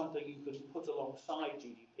here's something you can put alongside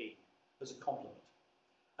GDP as a complement.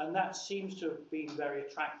 And that seems to have been very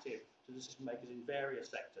attractive to decision makers in various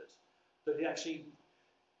sectors. That it actually,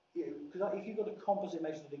 because if you've got a composite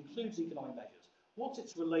measure that includes economic measures, what's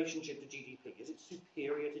its relationship to GDP? Is it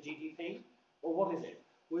superior to GDP? Or what is it?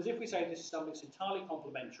 Whereas if we say this is something that's entirely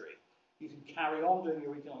complementary, you can carry on doing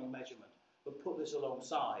your economic measurement, but put this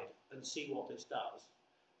alongside and see what this does,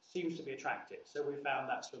 seems to be attractive. So we found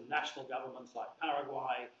that's from national governments like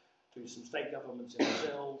Paraguay, through some state governments in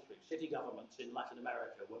Brazil, through city governments in Latin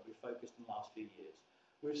America, where we've focused in the last few years.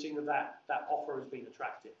 We've seen that offer has been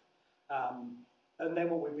attractive. And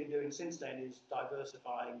then what we've been doing since then is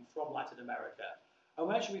diversifying from Latin America. And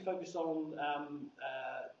we actually focused on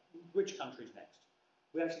which countries next.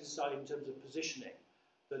 We actually decided in terms of positioning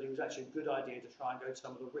that it was actually a good idea to try and go to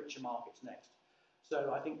some of the richer markets next.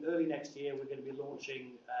 So I think early next year we're going to be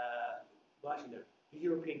launching, the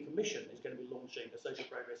European Commission is going to be launching a Social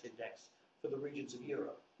Progress Index for the regions of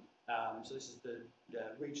Europe. So this is the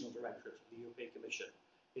regional directorate of the European Commission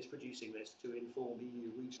is producing this to inform EU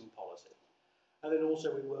regional policy. And then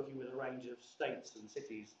also we're working with a range of states and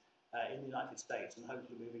cities in the United States and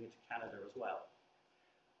hopefully moving into Canada as well.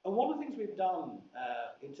 And one of the things we've done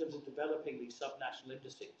in terms of developing these subnational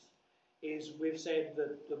indices is we've said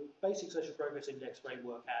that the basic social progress index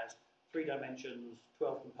framework has 3 dimensions,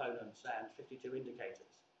 12 components and 52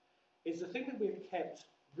 indicators. Is the thing that we've kept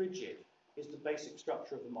rigid is the basic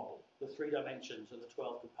structure of the model, the 3 dimensions and the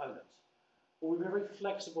 12 components. But we've been very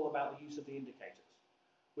flexible about the use of the indicators.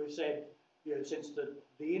 We've said, you know, since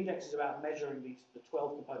the index is about measuring the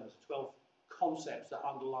 12 components, the 12 concepts that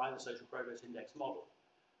underlie the social progress index model,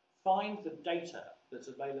 find the data that's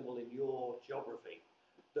available in your geography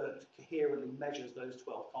that coherently measures those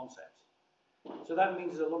 12 concepts. So that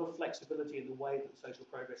means there's a lot of flexibility in the way that the social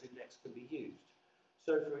progress index can be used.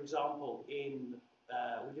 So for example, we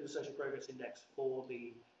did a social progress index for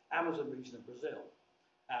the Amazon region of Brazil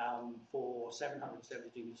for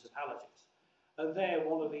 772 municipalities. And there,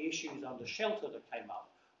 one of the issues under shelter that came up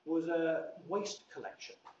was a waste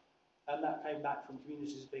collection. And that came back from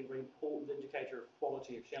communities as being a very important indicator of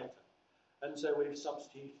quality of shelter. And so we've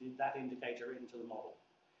substituted that indicator into the model.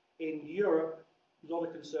 In Europe, a lot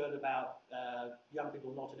of concern about young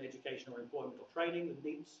people not in education or employment or training, the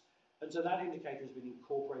NEETs. And so that indicator has been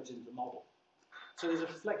incorporated into the model. So there's a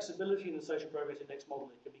flexibility in the social progress index model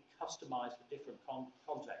that can be customized for different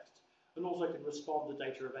contexts and also can respond to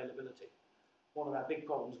data availability. One of our big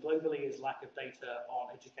problems globally is lack of data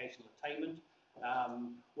on educational attainment,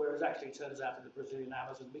 whereas actually it turns out in the Brazilian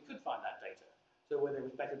Amazon we could find that data. So where there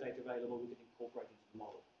was better data available, we could incorporate it into the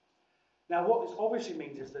model. Now what this obviously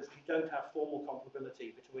means is that you don't have formal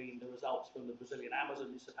comparability between the results from the Brazilian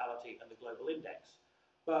Amazon municipality and the global index.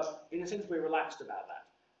 But in a sense we're relaxed about that.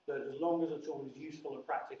 That as long as the tool is useful and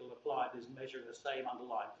practical and applied, is measuring the same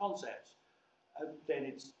underlying concepts,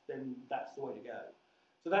 then that's the way to go.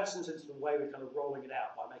 So that's in a sense the way we're kind of rolling it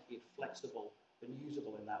out by making it flexible and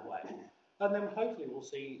usable in that way. And then hopefully we'll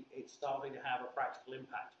see it starting to have a practical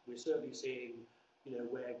impact. We're certainly seeing, you know,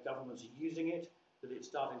 where governments are using it, that it's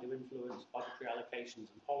starting to influence budgetary allocations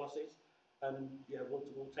and policies. And yeah,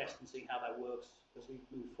 we'll test and see how that works as we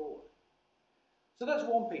move forward. So that's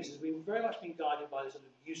one piece. We've very much been guided by this sort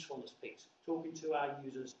of usefulness piece, talking to our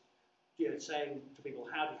users, you know, saying to people,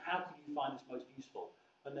 how can you find this most useful,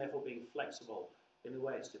 and therefore being flexible in the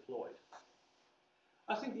way it's deployed.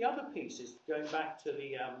 I think the other piece is going back to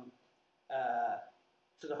the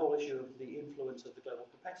whole issue of the influence of the Global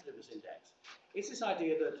Competitiveness Index. It's this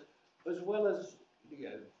idea that as well as, you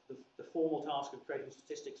know, the formal task of creating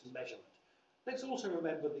statistics and measurement, let's also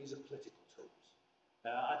remember these are political tools.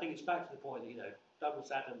 I think it's back to the point that, you know,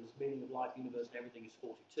 Douglas Adams' meaning of life, universe, and everything is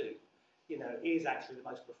 42, you know, is actually the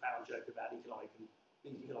most profound joke about economic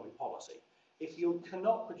policy. If you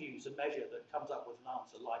cannot produce a measure that comes up with an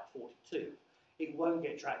answer like 42, it won't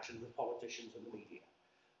get traction with politicians and the media.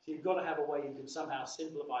 So you've got to have a way you can somehow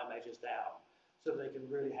simplify measures down so they can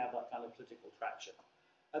really have that kind of political traction.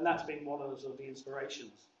 And that's been one of the, sort of the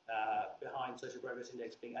inspirations behind Social Progress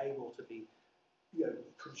Index being able to be, you know,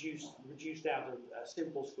 reduced down to a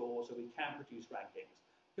simple score so we can produce rankings,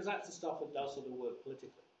 because that's the stuff that does sort of work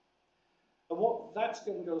politically. And what that's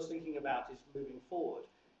going to get us thinking about is moving forward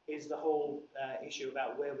is the whole issue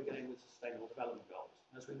about where we're going with Sustainable Development Goals.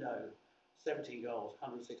 As we know, 17 goals,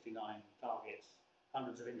 169 targets,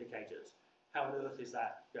 hundreds of indicators. How on earth is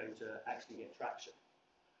that going to actually get traction?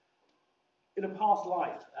 In a past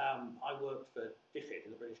life, I worked for DFID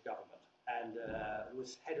in the British government and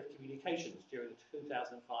was head of communications during the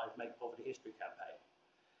 2005 Make Poverty History campaign.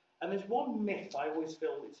 And there's one myth I always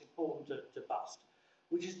feel it's important to bust,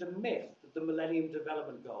 which is the myth that the Millennium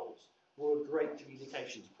Development Goals were a great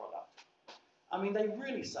communications product. I mean, they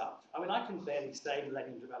really sucked. I mean, I can barely say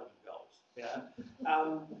Millennium Development Goals. Yeah?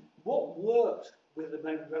 What worked with the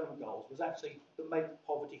Millennium Development Goals was actually the Make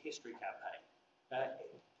Poverty History campaign.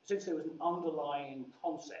 Since there was an underlying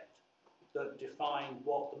concept that defined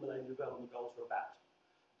what the Millennium Development Goals were about,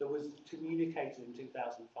 that was communicated in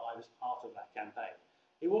 2005 as part of that campaign.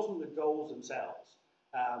 It wasn't the goals themselves.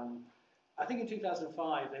 I think in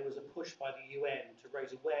 2005 there was a push by the UN to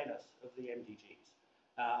raise awareness of the MDGs.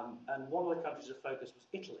 And one of the countries of focus was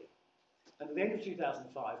Italy. And at the end of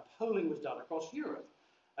 2005, polling was done across Europe.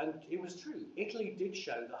 And it was true. Italy did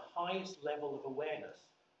show the highest level of awareness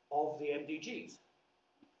of the MDGs.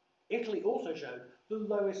 Italy also showed the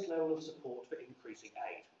lowest level of support for increasing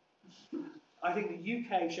aid. I think the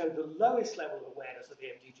UK showed the lowest level of awareness of the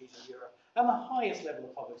MDGs in Europe and the highest level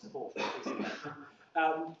of public support for increasing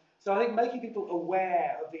aid. So I think making people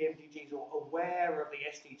aware of the MDGs or aware of the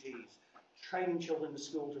SDGs training children in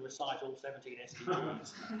school to recite all 17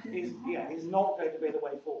 SDGs is not going to be the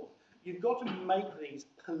way forward. You've got to make these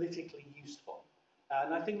politically useful.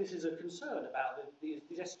 And I think this is a concern about these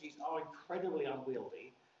SDGs are incredibly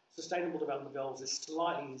unwieldy. Sustainable Development Goals is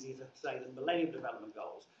slightly easier to say than Millennium Development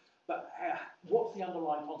Goals. But what's the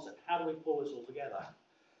underlying concept? How do we pull this all together?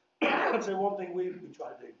 And so one thing we try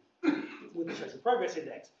to do with the Social Progress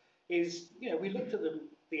Index is, we looked at the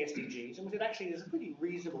SDGs and we said, actually, there's a pretty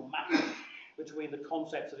reasonable match between the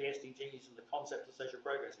concepts of the SDGs and the concepts of the Social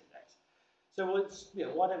Progress Index. So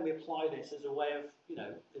why don't we apply this as a way of,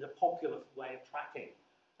 as a popular way of tracking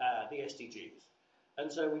the SDGs?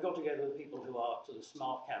 And so we got together with people who are sort of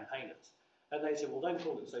smart campaigners, and they said, well, don't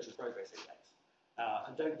call it the Social Progress Index,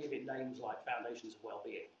 and don't give it names like Foundations of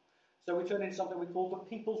Wellbeing. So we turned into something we called the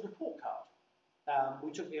People's Report Card.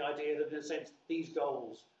 We took the idea that, in a sense, these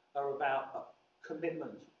goals are about a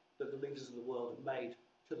commitment that the leaders of the world have made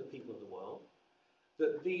to the people of the world,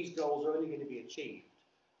 that these goals are only going to be achieved,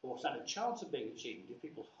 or stand a chance of being achieved, if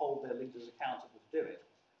people hold their leaders accountable to do it,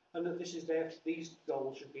 and that these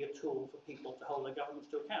goals should be a tool for people to hold their governments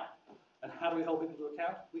to account. And how do we hold people to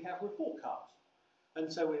account? We have report cards.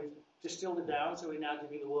 And so we've distilled it down, so we're now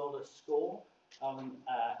giving the world a score on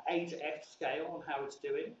A to F scale on how it's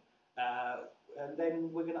doing, and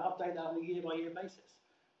then we're going to update that on a year-by-year basis.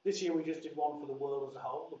 This year we just did one for the world as a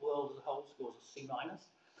whole. The world as a whole scores a C-,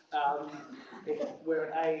 where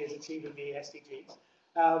an A is achieving the SDGs.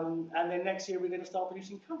 And then next year we're going to start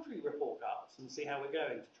producing country report cards and see how we're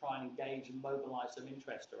going to try and engage and mobilise some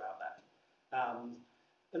interest around that.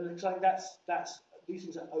 And it looks like these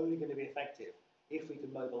things are only going to be effective if we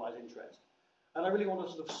can mobilise interest. And I really want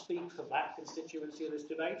to sort of speak for that constituency of this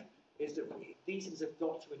debate, is that these things have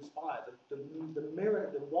got to inspire. The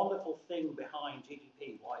wonderful thing behind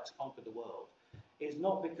GDP, why it's conquered the world, is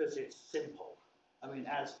not because it's simple. I mean,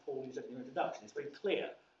 as Paul, you said in your introduction, it's very clear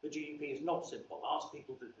that GDP is not simple. Ask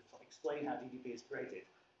people to explain how GDP is created.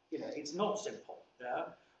 It's not simple,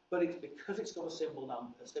 but it's because it's got a simple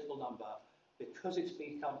number, because it's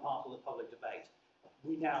become part of the public debate.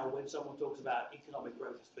 We now, when someone talks about economic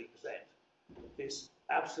growth is 3%, this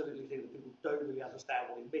absolutely thing that people don't really understand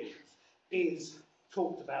what it means is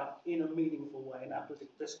talked about in a meaningful way in our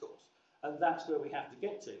political discourse. And that's where we have to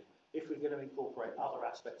get to if we're going to incorporate other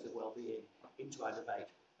aspects of well-being into our debate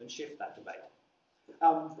and shift that debate.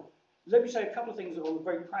 Let me say a couple of things on the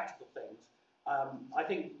very practical things. I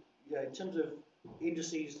think in terms of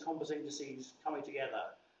indices, composite indices coming together,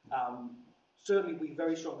 certainly we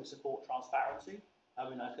very strongly support transparency. I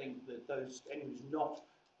mean, I think that anyone who's not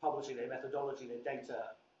publishing their methodology, their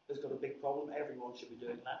data, has got a big problem. Everyone should be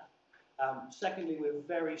doing that. Secondly, we're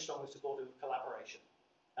very strongly supportive of collaboration.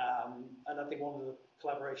 And I think one of the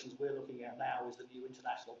collaborations we're looking at now is the new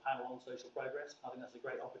International Panel on Social Progress. I think that's a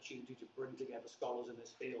great opportunity to bring together scholars in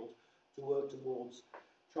this field to work towards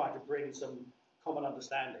trying to bring some common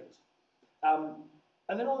understandings.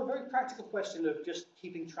 And then on the very practical question of just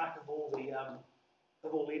keeping track of all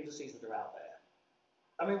the indices that are out there.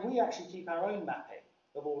 I mean, we actually keep our own mapping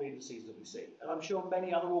of all the indices that we see. And I'm sure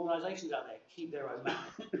many other organisations out there keep their own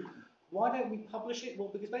mapping. Why don't we publish it? Well,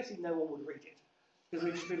 because basically no one would read it, because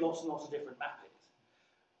there'd just be lots and lots of different mappings.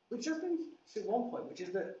 Which just brings to one point, which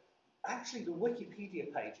is that actually the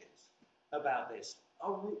Wikipedia pages about this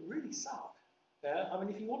really suck. Yeah? I mean,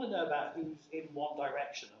 if you want to know about who's in one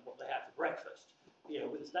direction and what they have for breakfast,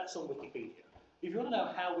 that's on Wikipedia. If you want to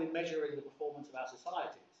know how we're measuring the performance of our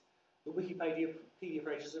societies, the Wikipedia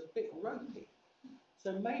pages are a bit ropey.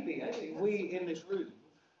 So maybe we in this room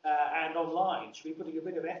and online should be putting a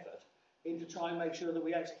bit of effort into trying to make sure that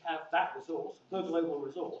we actually have that resource, the global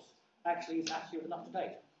resource, actually is accurate and up to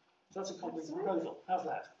date. So that's a concrete proposal. How's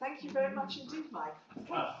that? Thank you very much indeed, Mike. Thank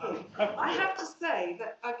you. I have to say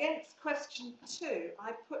that against question 2,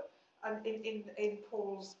 I put in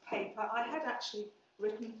Paul's paper, I had actually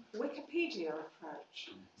written Wikipedia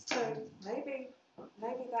approach. So maybe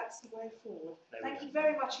that's the way forward. Thank you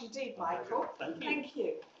very much indeed, Michael. Thank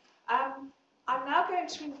you. I'm now going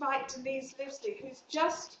to invite Denise Livesey, who's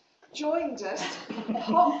just joined us,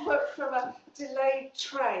 hot foot from a delayed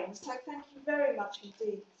train. So thank you very much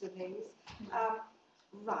indeed, Denise.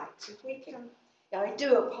 Right, if we can... Yeah, I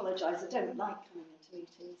do apologise. I don't like coming into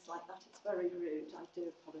meetings like that. It's very rude. I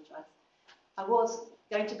do apologise. I was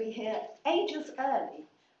going to be here ages early,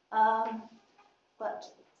 but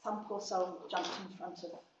some poor soul jumped in front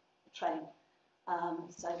of the train.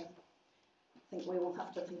 So I think we will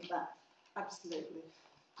have to think about Absolutely.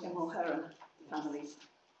 him or her and families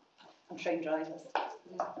and train drivers.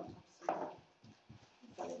 Yeah,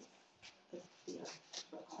 absolutely.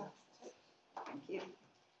 Thank you.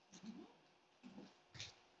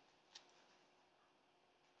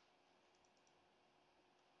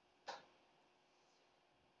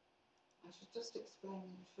 should just explain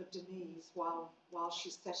for Denise while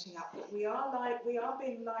she's setting up that we are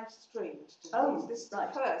being live streamed. Denise. Oh, this is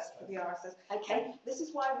right. the first for the RSS. Okay. And this is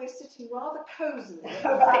why we're sitting rather cosily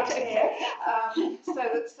Right, here, so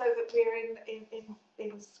that we're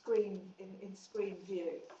in screen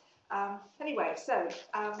view. Anyway, so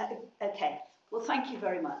Okay. Well, thank you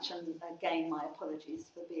very much, and again, my apologies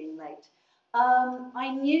for being late.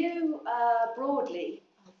 I knew broadly,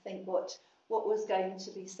 I think, what was going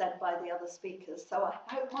to be said by the other speakers, so I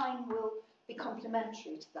hope mine will be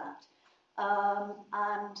complementary to that.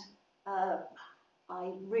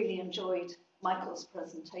 I really enjoyed Michael's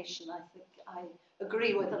presentation. I think I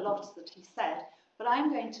agree with a lot that he said, but I'm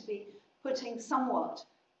going to be putting somewhat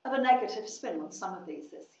of a negative spin on some of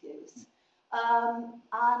these issues.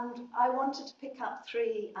 And I wanted to pick up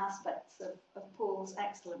three aspects of Paul's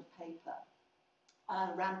excellent paper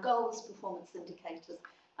around goals, performance indicators,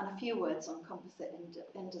 and a few words on composite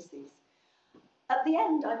indices. At the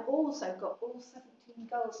end, I've also got all 17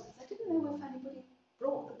 goals, because I didn't know if anybody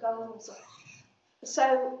brought the goals.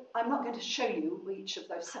 So I'm not going to show you each of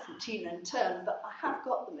those 17 in turn, but I have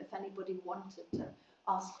got them if anybody wanted to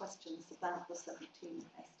ask questions about the 17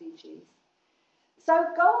 SDGs. So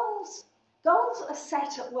goals are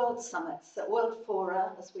set at world summits, at world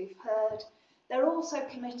fora, as we've heard. They're also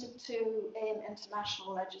committed to in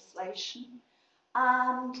international legislation,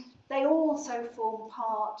 and they also form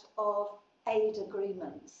part of aid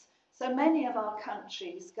agreements. So many of our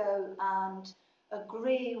countries go and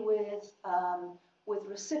agree with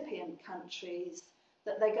recipient countries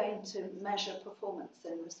that they're going to measure performance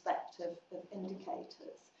in respect of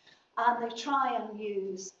indicators. And they try and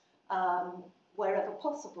use, wherever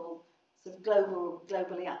possible, sort of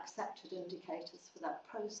globally accepted indicators for that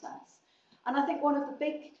process. And I think one of the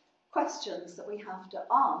big questions that we have to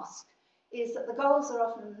ask is that the goals are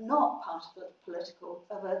often not part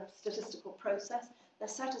of a statistical process. They're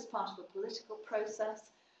set as part of a political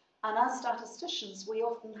process. And as statisticians, we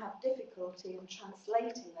often have difficulty in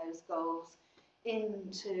translating those goals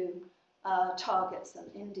into targets and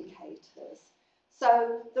indicators.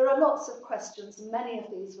 So there are lots of questions. Many of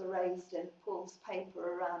these were raised in Paul's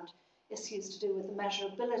paper around issues to do with the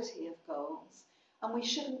measurability of goals. And we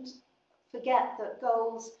shouldn't forget that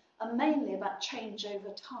goals are mainly about change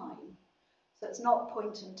over time. So it's not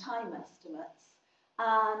point-in-time estimates.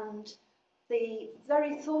 And the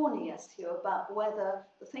very thorny issue about whether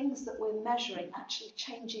the things that we're measuring actually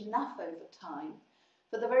change enough over time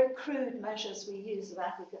for the very crude measures we use of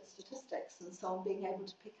aggregate statistics and so on, being able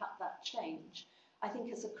to pick up that change, I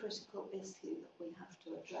think is a critical issue that we have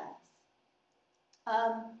to address.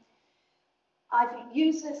 I've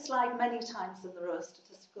used this slide many times in the Royal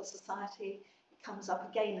Statistical Society. It comes up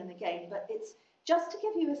again and again, but it's just to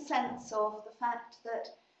give you a sense of the fact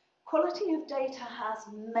that quality of data has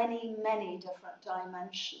many, many different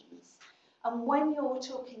dimensions. And when you're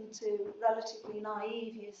talking to relatively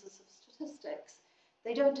naive users of statistics,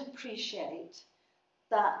 they don't appreciate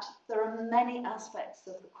that there are many aspects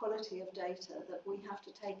of the quality of data that we have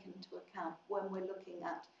to take into account when we're looking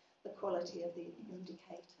at the quality of the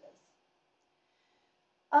indicators.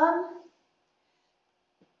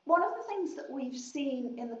 One of the things that we've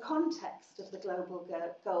seen in the context of the global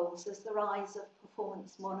goals is the rise of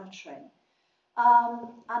performance monitoring.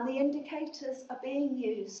 And the indicators are being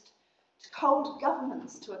used to hold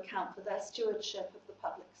governments to account for their stewardship of the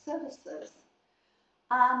public services.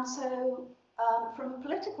 And so, from a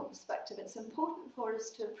political perspective, it's important for us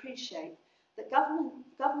to appreciate that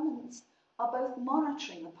governments are both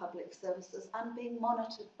monitoring the public services and being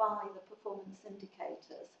monitored by the performance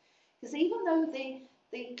indicators. Because even though the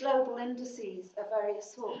global indices of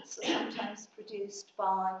various sorts are sometimes produced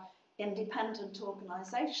by independent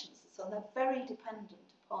organisations, so they're very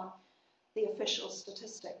dependent upon the official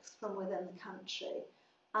statistics from within the country.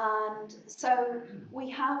 And so we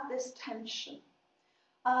have this tension.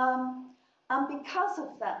 And because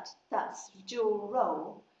of that sort of dual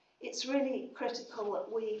role, it's really critical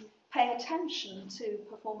that we pay attention to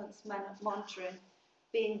performance monitoring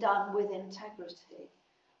being done with integrity.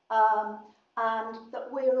 And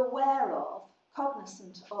that we're aware of,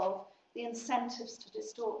 cognizant of, the incentives to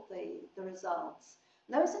distort the results.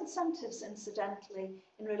 And those incentives, incidentally,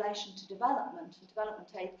 in relation to development and development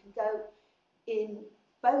aid can go in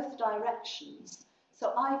both directions.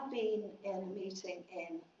 So I've been in a meeting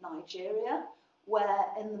in Nigeria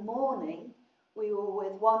where in the morning we were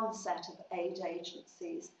with one set of aid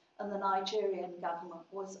agencies and the Nigerian government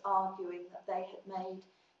was arguing that they had made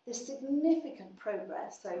this significant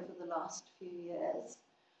progress over the last few years,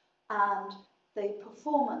 and the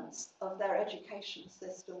performance of their education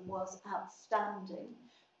system was outstanding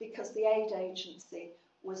because the aid agency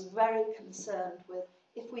was very concerned with,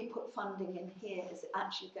 if we put funding in here, is it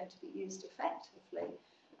actually going to be used effectively?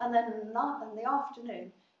 And then in the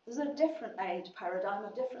afternoon, there was a different aid paradigm,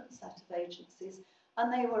 a different set of agencies,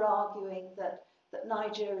 and they were arguing that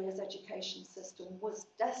Nigeria's education system was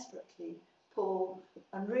desperately poor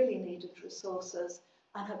and really needed resources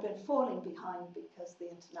and had been falling behind because the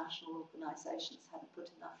international organisations hadn't put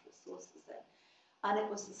enough resources in. And it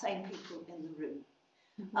was the same people in the room.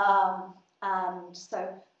 And so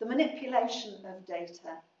the manipulation of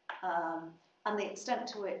data and the extent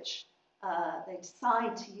to which they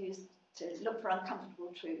decide to look for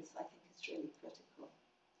uncomfortable truths, I think is really critical.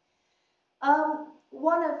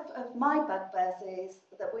 One of my bugbears is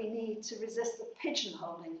that we need to resist the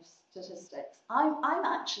pigeonholing of statistics. I'm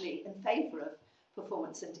actually in favour of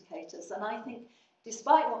performance indicators, and I think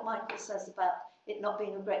despite what Michael says about it not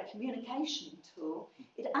being a great communication tool,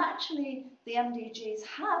 the MDGs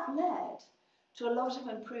have led to a lot of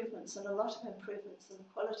improvements and a lot of improvements in the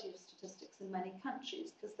quality of statistics in many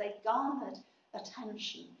countries because they garnered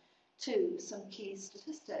attention to some key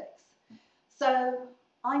statistics. So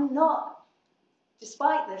I'm not,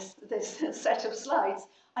 despite this set of slides,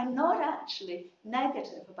 I'm not actually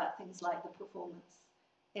negative about things like the performance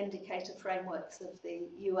indicator frameworks of the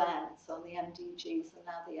UN, so the MDGs and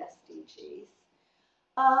now the SDGs.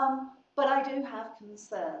 But I do have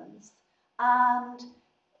concerns, and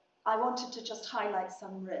I wanted to just highlight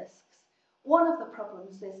some risks. One of the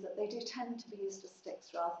problems is that they do tend to be used as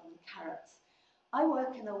sticks rather than carrots. I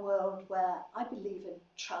work in a world where I believe in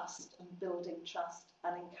trust and building trust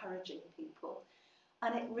and encouraging people.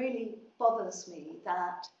 And it really bothers me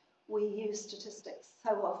that we use statistics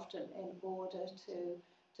so often in order to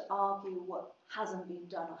argue what hasn't been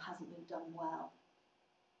done or hasn't been done well.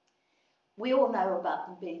 We all know about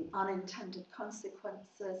them being unintended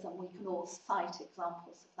consequences, and we can all cite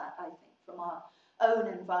examples of that, I think, from our own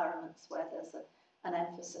environments where there's an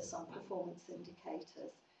emphasis on performance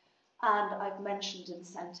indicators. And I've mentioned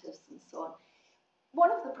incentives and so on. One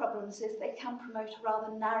of the problems is they can promote a rather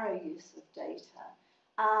narrow use of data.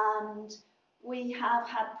 And we have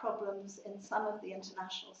had problems in some of the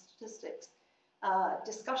international statistics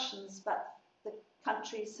discussions about the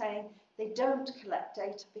countries saying they don't collect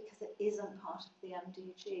data because it isn't part of the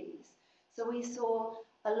MDGs. So we saw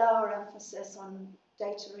a lower emphasis on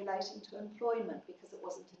data relating to employment because it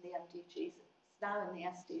wasn't in the MDGs, it's now in the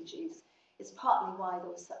SDGs. It's partly why there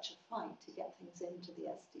was such a fight to get things into the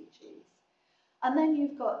SDGs. And then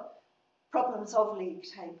you've got problems of league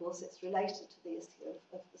tables. It's related to the issue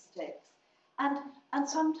of the sticks. And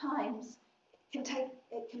sometimes it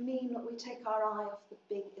can mean that we take our eye off the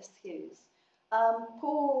big issues.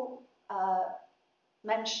 Paul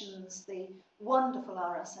mentions the wonderful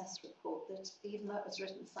RSS report that, even though it was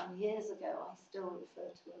written some years ago, I still refer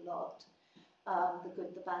to a lot, the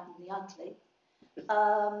good, the bad and the ugly.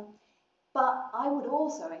 But I would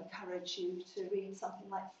also encourage you to read something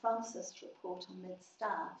like Francis' report on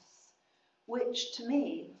mid-staffs, which to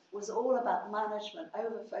me was all about management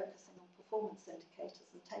over-focusing on performance indicators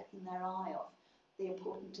and taking their eye off the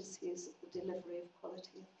important issues of the delivery of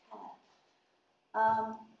quality of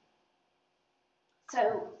care. So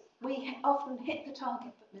we often hit the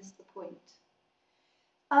target but miss the point.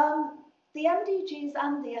 The MDGs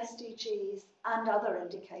and the SDGs and other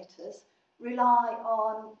indicators rely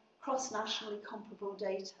on cross-nationally comparable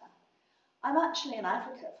data. I'm actually an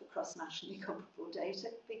advocate for cross-nationally comparable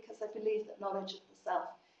data because I believe that knowledge of the self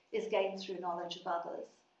is gained through knowledge of others.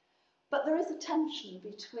 But there is a tension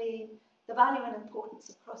between the value and importance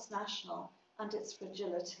of cross-national and its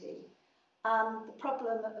fragility, and the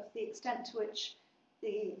problem of the extent to which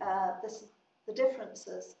the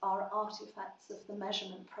differences are artifacts of the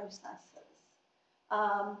measurement processes.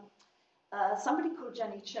 Somebody called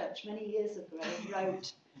Jenny Church many years ago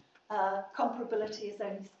wrote, comparability is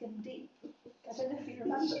only skin deep. I don't know if you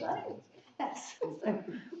remember that. Yes. So,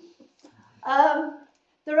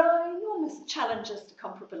 there are enormous challenges to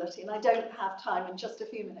comparability, and I don't have time in just a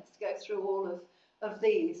few minutes to go through all of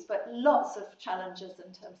these, but lots of challenges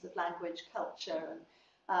in terms of language, culture,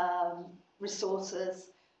 and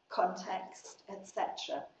resources, context,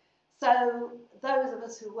 etc. So those of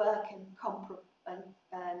us who work in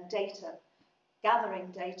data,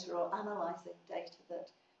 gathering data or analysing data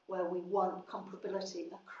where we want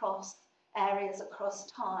comparability across areas, across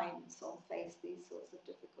times, or face these sorts of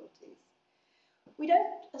difficulties. We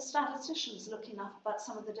don't, as statisticians, look enough about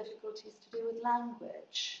some of the difficulties to do with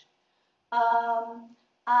language.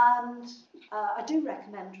 I do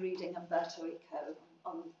recommend reading Umberto Eco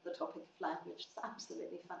on the topic of language. It's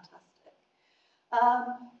absolutely fantastic.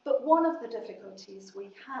 But one of the difficulties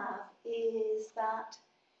we have is that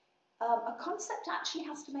a concept actually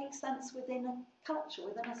has to make sense within a culture,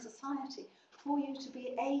 within a society, for you to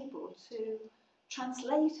be able to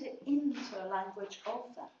translate it into a language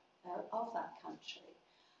of that country.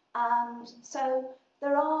 And so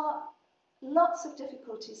there are lots of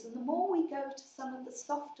difficulties, and the more we go to some of the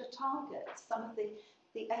softer targets, some of the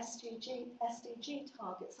SDG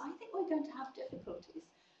targets, I think we're going to have difficulties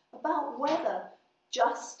about whether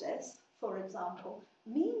justice, for example,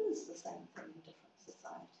 means the same thing in different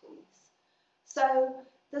societies. So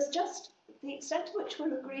there's just the extent to which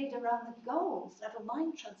we're agreed around the goals, never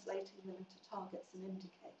mind translating them into targets and indicators.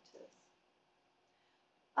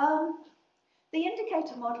 The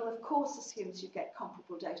indicator model, of course, assumes you get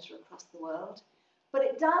comparable data across the world, but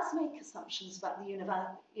it does make assumptions about the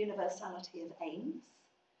universality of aims.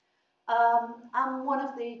 And one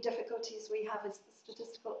of the difficulties we have is the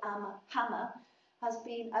statistical hammer has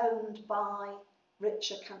been owned by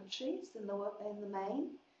richer countries in the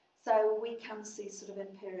main. So we can see sort of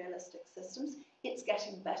imperialistic systems. It's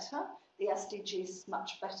getting better. The SDGs is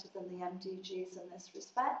much better than the MDGs in this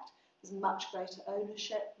respect. There's much greater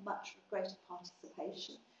ownership, much greater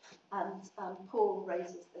participation, and Paul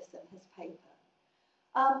raises this in his paper.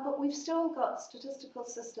 But we've still got statistical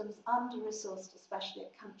systems under-resourced, especially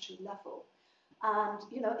at country level. And,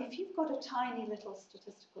 you know, if you've got a tiny little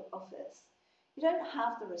statistical office, you don't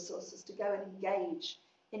have the resources to go and engage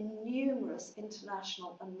in numerous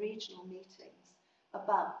international and regional meetings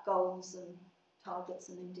about goals and targets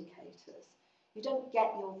and indicators. You don't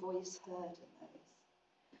get your voice heard in those.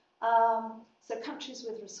 So countries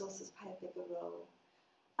with resources play a bigger role.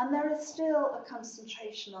 And there is still a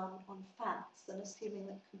concentration on facts and assuming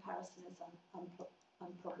that comparison is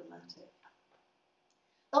unproblematic.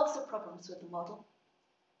 Lots of problems with the model,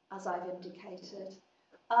 as I've indicated.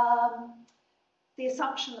 The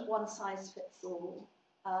assumption that one size fits all.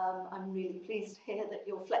 I'm really pleased to hear that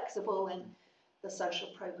you're flexible in the social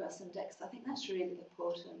progress index. I think that's really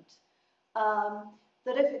important.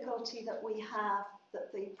 The difficulty that we have,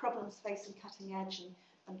 that the problems facing cutting edge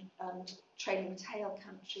and trailing tail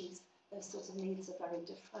countries, those sorts of needs are very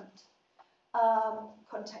different.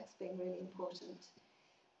 Context being really important.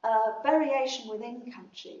 Variation within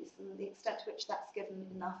countries and the extent to which that's given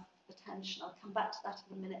enough attention. I'll come back to that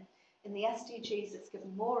in a minute. In the SDGs, it's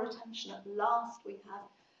given more attention. At last, we have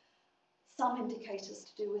some indicators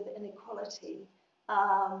to do with inequality.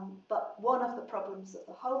 But one of the problems of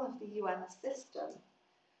the whole of the UN system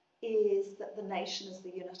is that the nation is the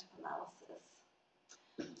unit of analysis.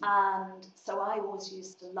 And so I always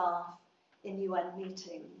used to laugh in UN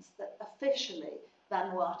meetings that officially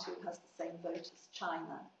Vanuatu has the same vote as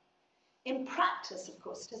China. In practice, of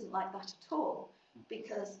course, it isn't like that at all,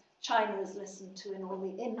 because China is listened to in all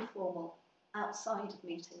the informal outside of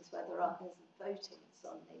meetings where there isn't voting and so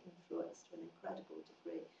on. They influence to an incredible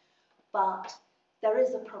degree. But there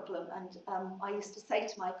is a problem, and I used to say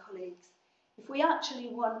to my colleagues, if we actually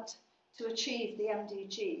want to achieve the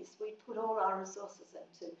MDGs, we put all our resources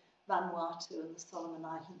into Vanuatu and the Solomon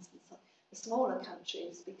Islands and so, the smaller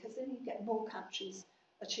countries, because then you get more countries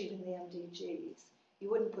achieving the MDGs. You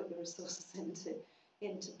wouldn't put your resources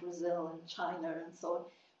into Brazil and China and so on,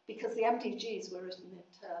 because the MDGs were written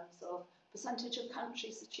in terms of percentage of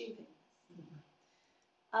countries achieving this.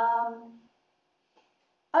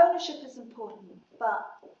 Ownership is important,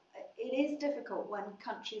 but it is difficult when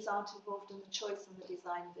countries aren't involved in the choice and the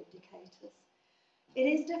design of indicators. It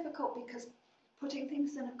is difficult because putting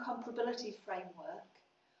things in a comparability framework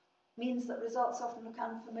means that results often look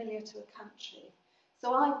unfamiliar to a country.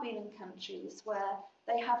 So I've been in countries where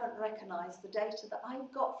they haven't recognised the data that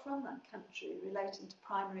I've got from that country relating to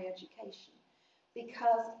primary education,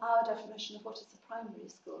 because our definition of what is a primary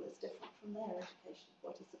school is different from their education of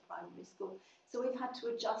what is a primary school. So we've had to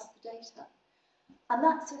adjust the data. And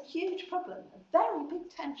that's a huge problem, a very big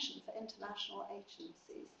tension for international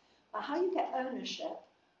agencies, about how you get ownership,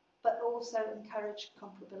 but also encourage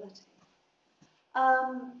comparability.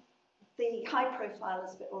 The high profile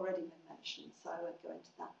has already been mentioned, so I won't go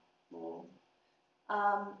into that more.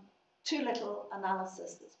 Too little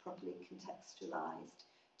analysis that's properly contextualised.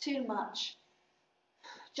 Too much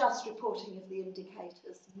just reporting of the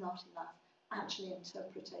indicators, not enough actually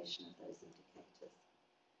interpretation of those indicators.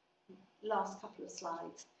 Last couple of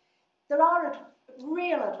slides. There are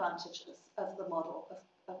real advantages of the model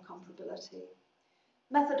of comparability.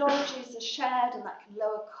 Methodologies are shared and that can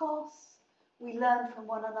lower costs. We learn from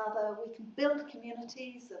one another. We can build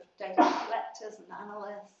communities of data collectors and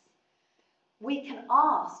analysts. We can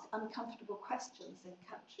ask uncomfortable questions in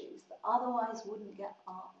countries that otherwise wouldn't get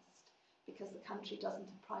asked because the country doesn't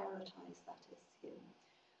prioritise that issue.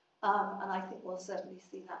 And I think we'll certainly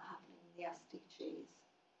see that happening in the SDGs.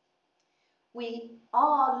 We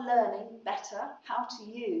are learning better how to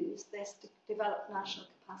use this to develop national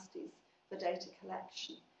capacities for data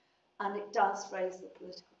collection, and it does raise the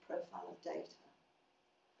political profile of data.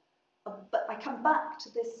 But I come back to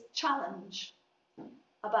this challenge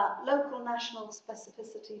about local national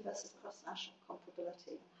specificity versus cross-national comparability,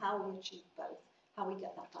 and how we achieve both, how we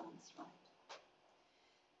get that balance right.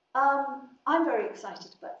 I'm very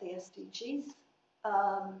excited about the SDGs.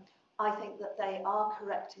 I think that they are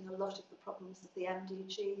correcting a lot of the problems of the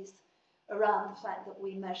MDGs around the fact that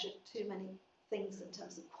we measured too many things in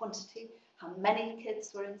terms of quantity, how many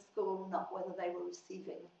kids were in school, not whether they were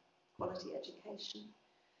receiving quality education.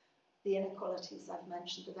 The inequalities I've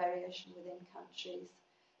mentioned, the variation within countries.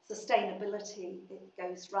 Sustainability, it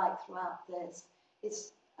goes right throughout this.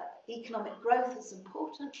 It's, economic growth is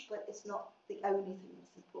important, but it's not the only thing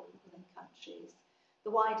that's important within countries. The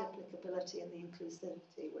wide applicability and the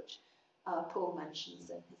inclusivity, which Paul mentions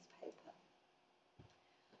in his paper.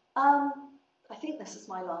 I think this is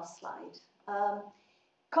my last slide.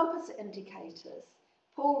 Composite indicators.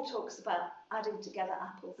 Paul talks about adding together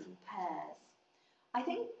apples and pears. I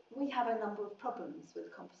think we have a number of problems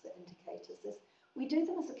with composite indicators. We do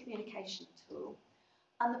them as a communication tool,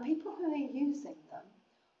 and the people who are using them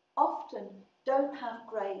often don't have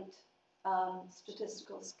great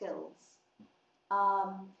statistical skills.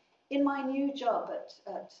 In my new job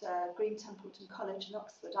at Green Templeton College in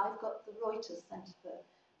Oxford, I've got the Reuters Centre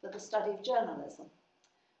for the Study of Journalism,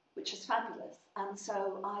 which is fabulous. And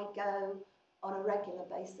so I go on a regular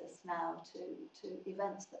basis now to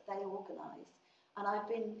events that they organise. And I've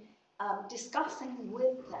been discussing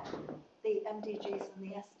with them the MDGs and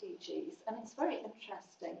the SDGs, and it's very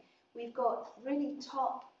interesting. We've got really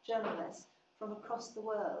top journalists from across the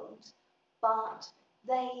world, but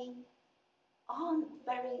they aren't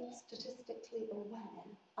very statistically aware,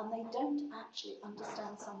 and they don't actually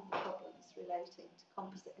understand some of the problems relating to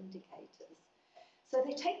composite indicators. So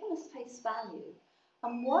they take them as face value,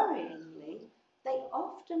 and worryingly, they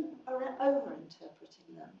often are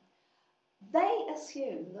over-interpreting them. They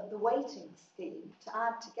assume that the weighting scheme to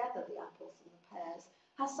add together the apples and the pears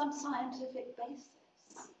has some scientific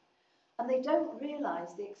basis. And they don't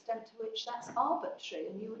realise the extent to which that's arbitrary,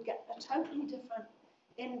 and you would get a totally different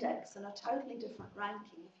index and a totally different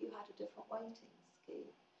ranking if you had a different weighting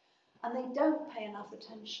scheme. And they don't pay enough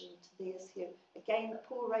attention to the issue, again, that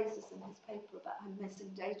Paul raises in his paper about how missing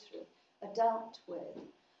data are dealt with.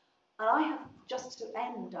 And I have, just to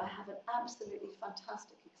end, I have an absolutely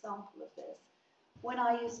fantastic example of this. When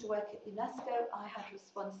I used to work at UNESCO, I had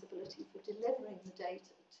responsibility for delivering the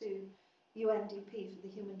data to UNDP for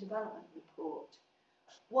the Human Development Report.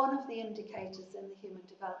 One of the indicators in the Human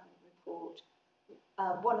Development Report,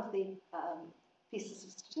 one of the pieces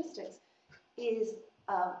of statistics is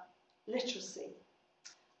literacy.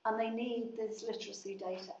 And they need this literacy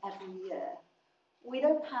data every year. We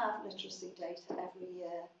don't have literacy data every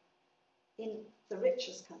year in the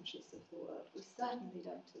richest countries of the world. We certainly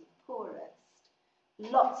don't in the poorest.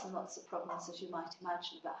 Lots and lots of problems, as you might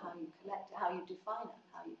imagine, about how you collect it, how you define it,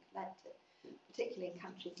 and how you collect it, particularly in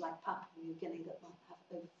countries like Papua New Guinea that might have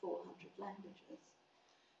over 400 languages.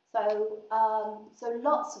 So, so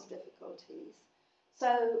lots of difficulties.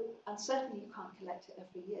 So, and certainly you can't collect it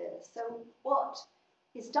every year. So what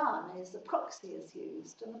is done is the proxy is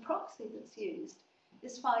used, and the proxy that's used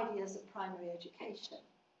is 5 years of primary education.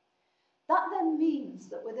 That then means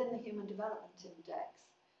that within the Human Development Index,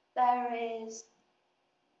 there is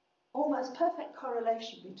almost perfect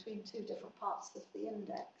correlation between two different parts of the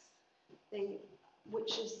index,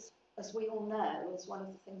 which is, as we all know, is one of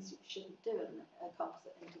the things you shouldn't do in a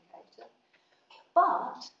composite indicator.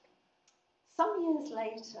 But some years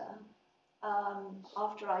later,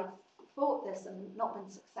 after I fought this and not been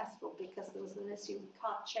successful because there was an issue, we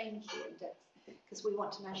can't change the index because we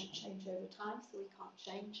want to measure change over time, so we can't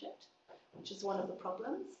change it, which is one of the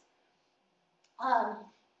problems.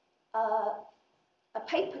 A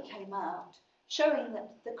paper came out showing that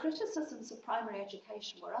the criticisms of primary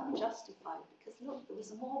education were unjustified because, look, there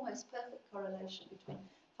was an almost perfect correlation between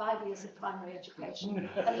 5 years of primary education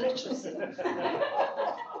and literacy.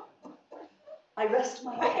 I rest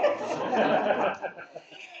my case.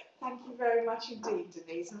 Thank you very much indeed,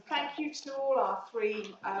 Denise, and thank you to all our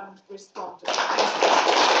three respondents.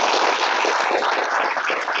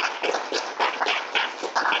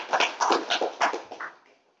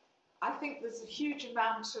 I think there's a huge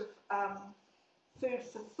amount of food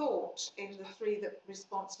for thought in the three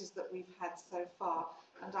responses that we've had so far,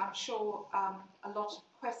 and I'm sure a lot of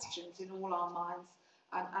questions in all our minds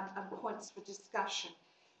and points for discussion.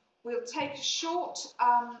 We'll take a short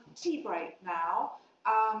tea break now,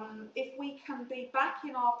 if we can be back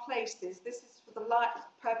in our places, this is for the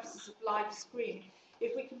purposes of live streaming,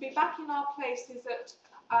 if we can be back in our places at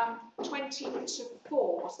 20 to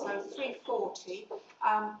 4, so 3:40,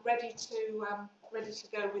 ready to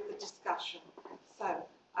go with the discussion. So,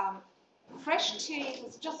 fresh tea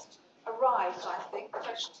has just arrived, I think,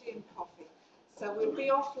 fresh tea and coffee. So we'll be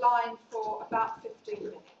offline for about 15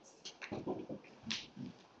 minutes.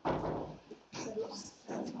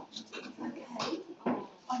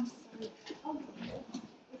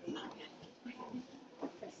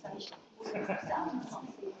 Okay. I'm sorry.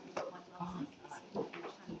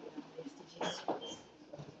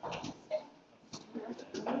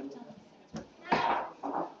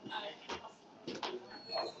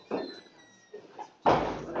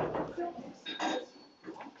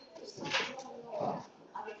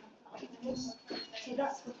 So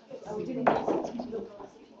that's what I was doing.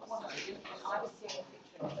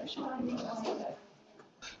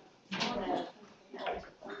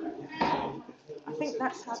 I think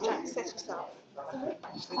that's how Jack set it up.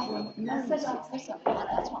 No, that's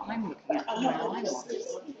what I'm looking at from where I'm on.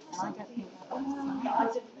 And I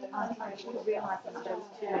don't think I should have realised that I was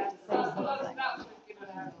too late to say something.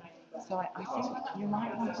 So I think you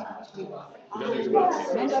might want to actually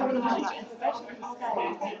send over the mic and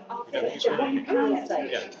what you can say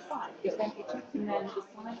is then if you can then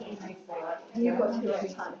decide that you may say, You've got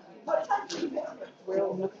to time. What time do you get?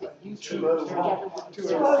 we'll look at YouTube together with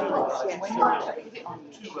the when you're putting it on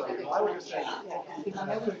YouTube. I would just say, because I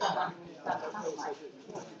know we've done fantastic.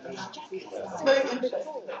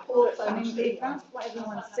 I mean, if that's what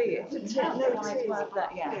everyone sees, it's nice work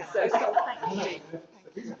that, yeah. So thank you.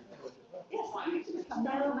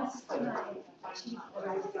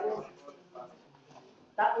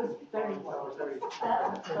 That was very well. That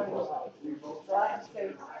was very well. Right, so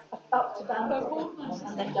up to Bangkok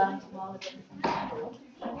and then down to Maldives. I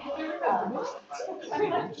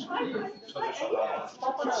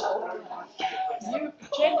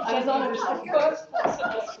was on a first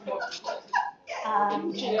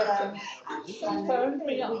and we got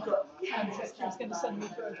She's going to send me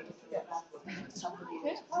through.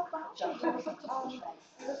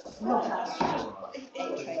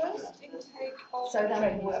 so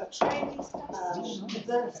then we were training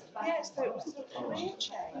reversed back. Yes, so it was a career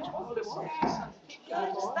change. Well, it was.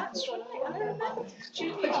 Yes, that's right. I remember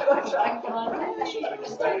Julie.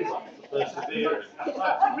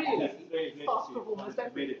 Really fast performers,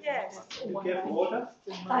 don't we? Yes. Water?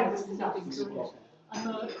 I was not. I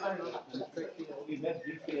know. We did.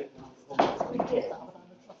 But I'm a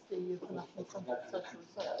trustee of the National Centre for Social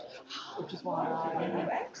Research, which is why I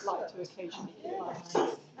like to occasionally keep my eyes.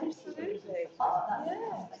 Absolutely.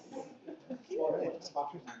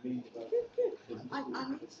 Yes. Good. I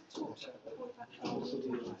need to talk to you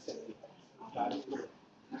about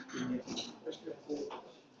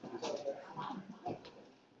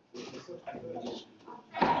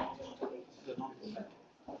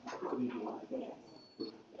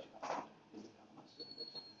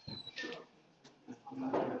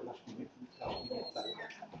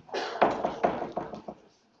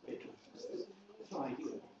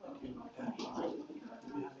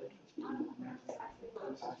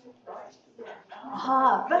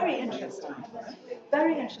how very interesting.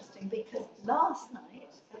 Very interesting because last night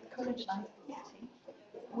at the college night party,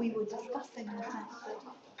 we were discussing the fact that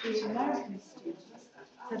the American students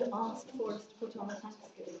had asked for us to put on a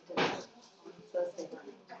Thanksgiving dinner on Thursday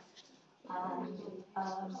night.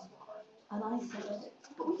 And I said,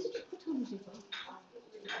 but we didn't put on a dinner.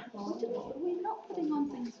 We're not putting on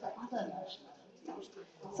things for other nationalities.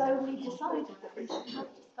 So we decided that we should have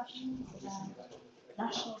discussions around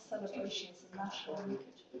national celebrations and national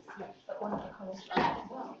linkages at one of the college nights as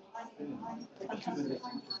well. Fantastic.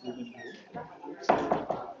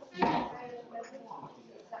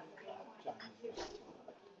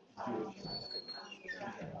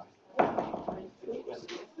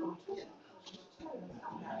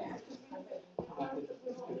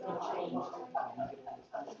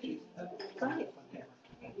 Great.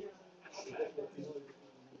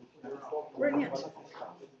 Brilliant.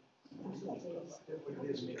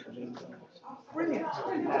 Brilliant.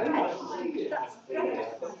 That's great.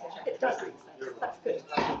 It does make sense. That's good.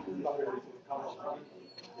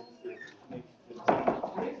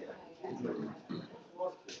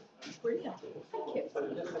 Brilliant. Thank you. Thank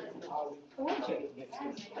you.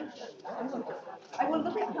 I will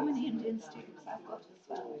look at how many Indian students I've got as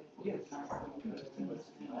well.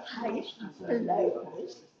 Hi. Hello.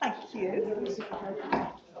 Thank you.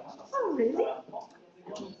 Oh, really?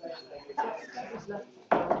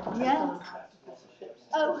 Yes.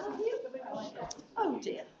 Oh, have you? Oh,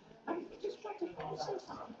 dear. I'm just trying to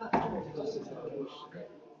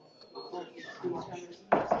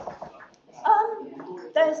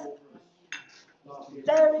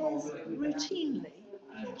there's routinely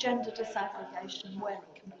gender disaggregation where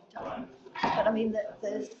it can be done. But I mean,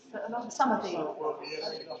 there's some of the,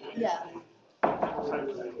 yeah.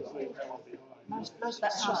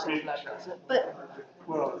 That's right. But,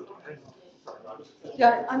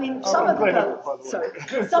 yeah, I mean, some of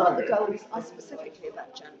the goals are specifically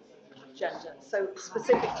about gender. So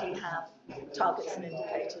specifically have targets and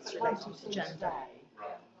indicators relating to gender.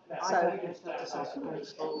 So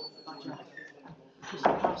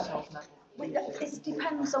it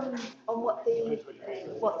depends on what the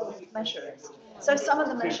measure is. So some of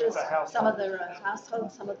the measures, some of them are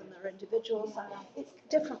households, some of them are individuals. It's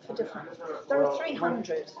different for different. There are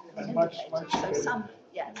 300 indicators. So some,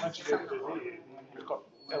 yes, some. You've got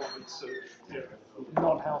elements of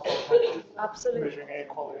non-household absolutely measuring air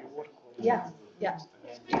quality, water quality. Yeah, yeah.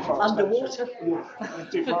 Underwater.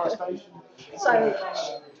 Deforestation. So,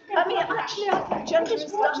 I mean, actually, I think gender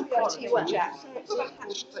is done pretty well.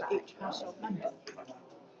 For each household member.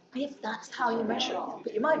 If that's how you measure it,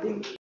 but you might be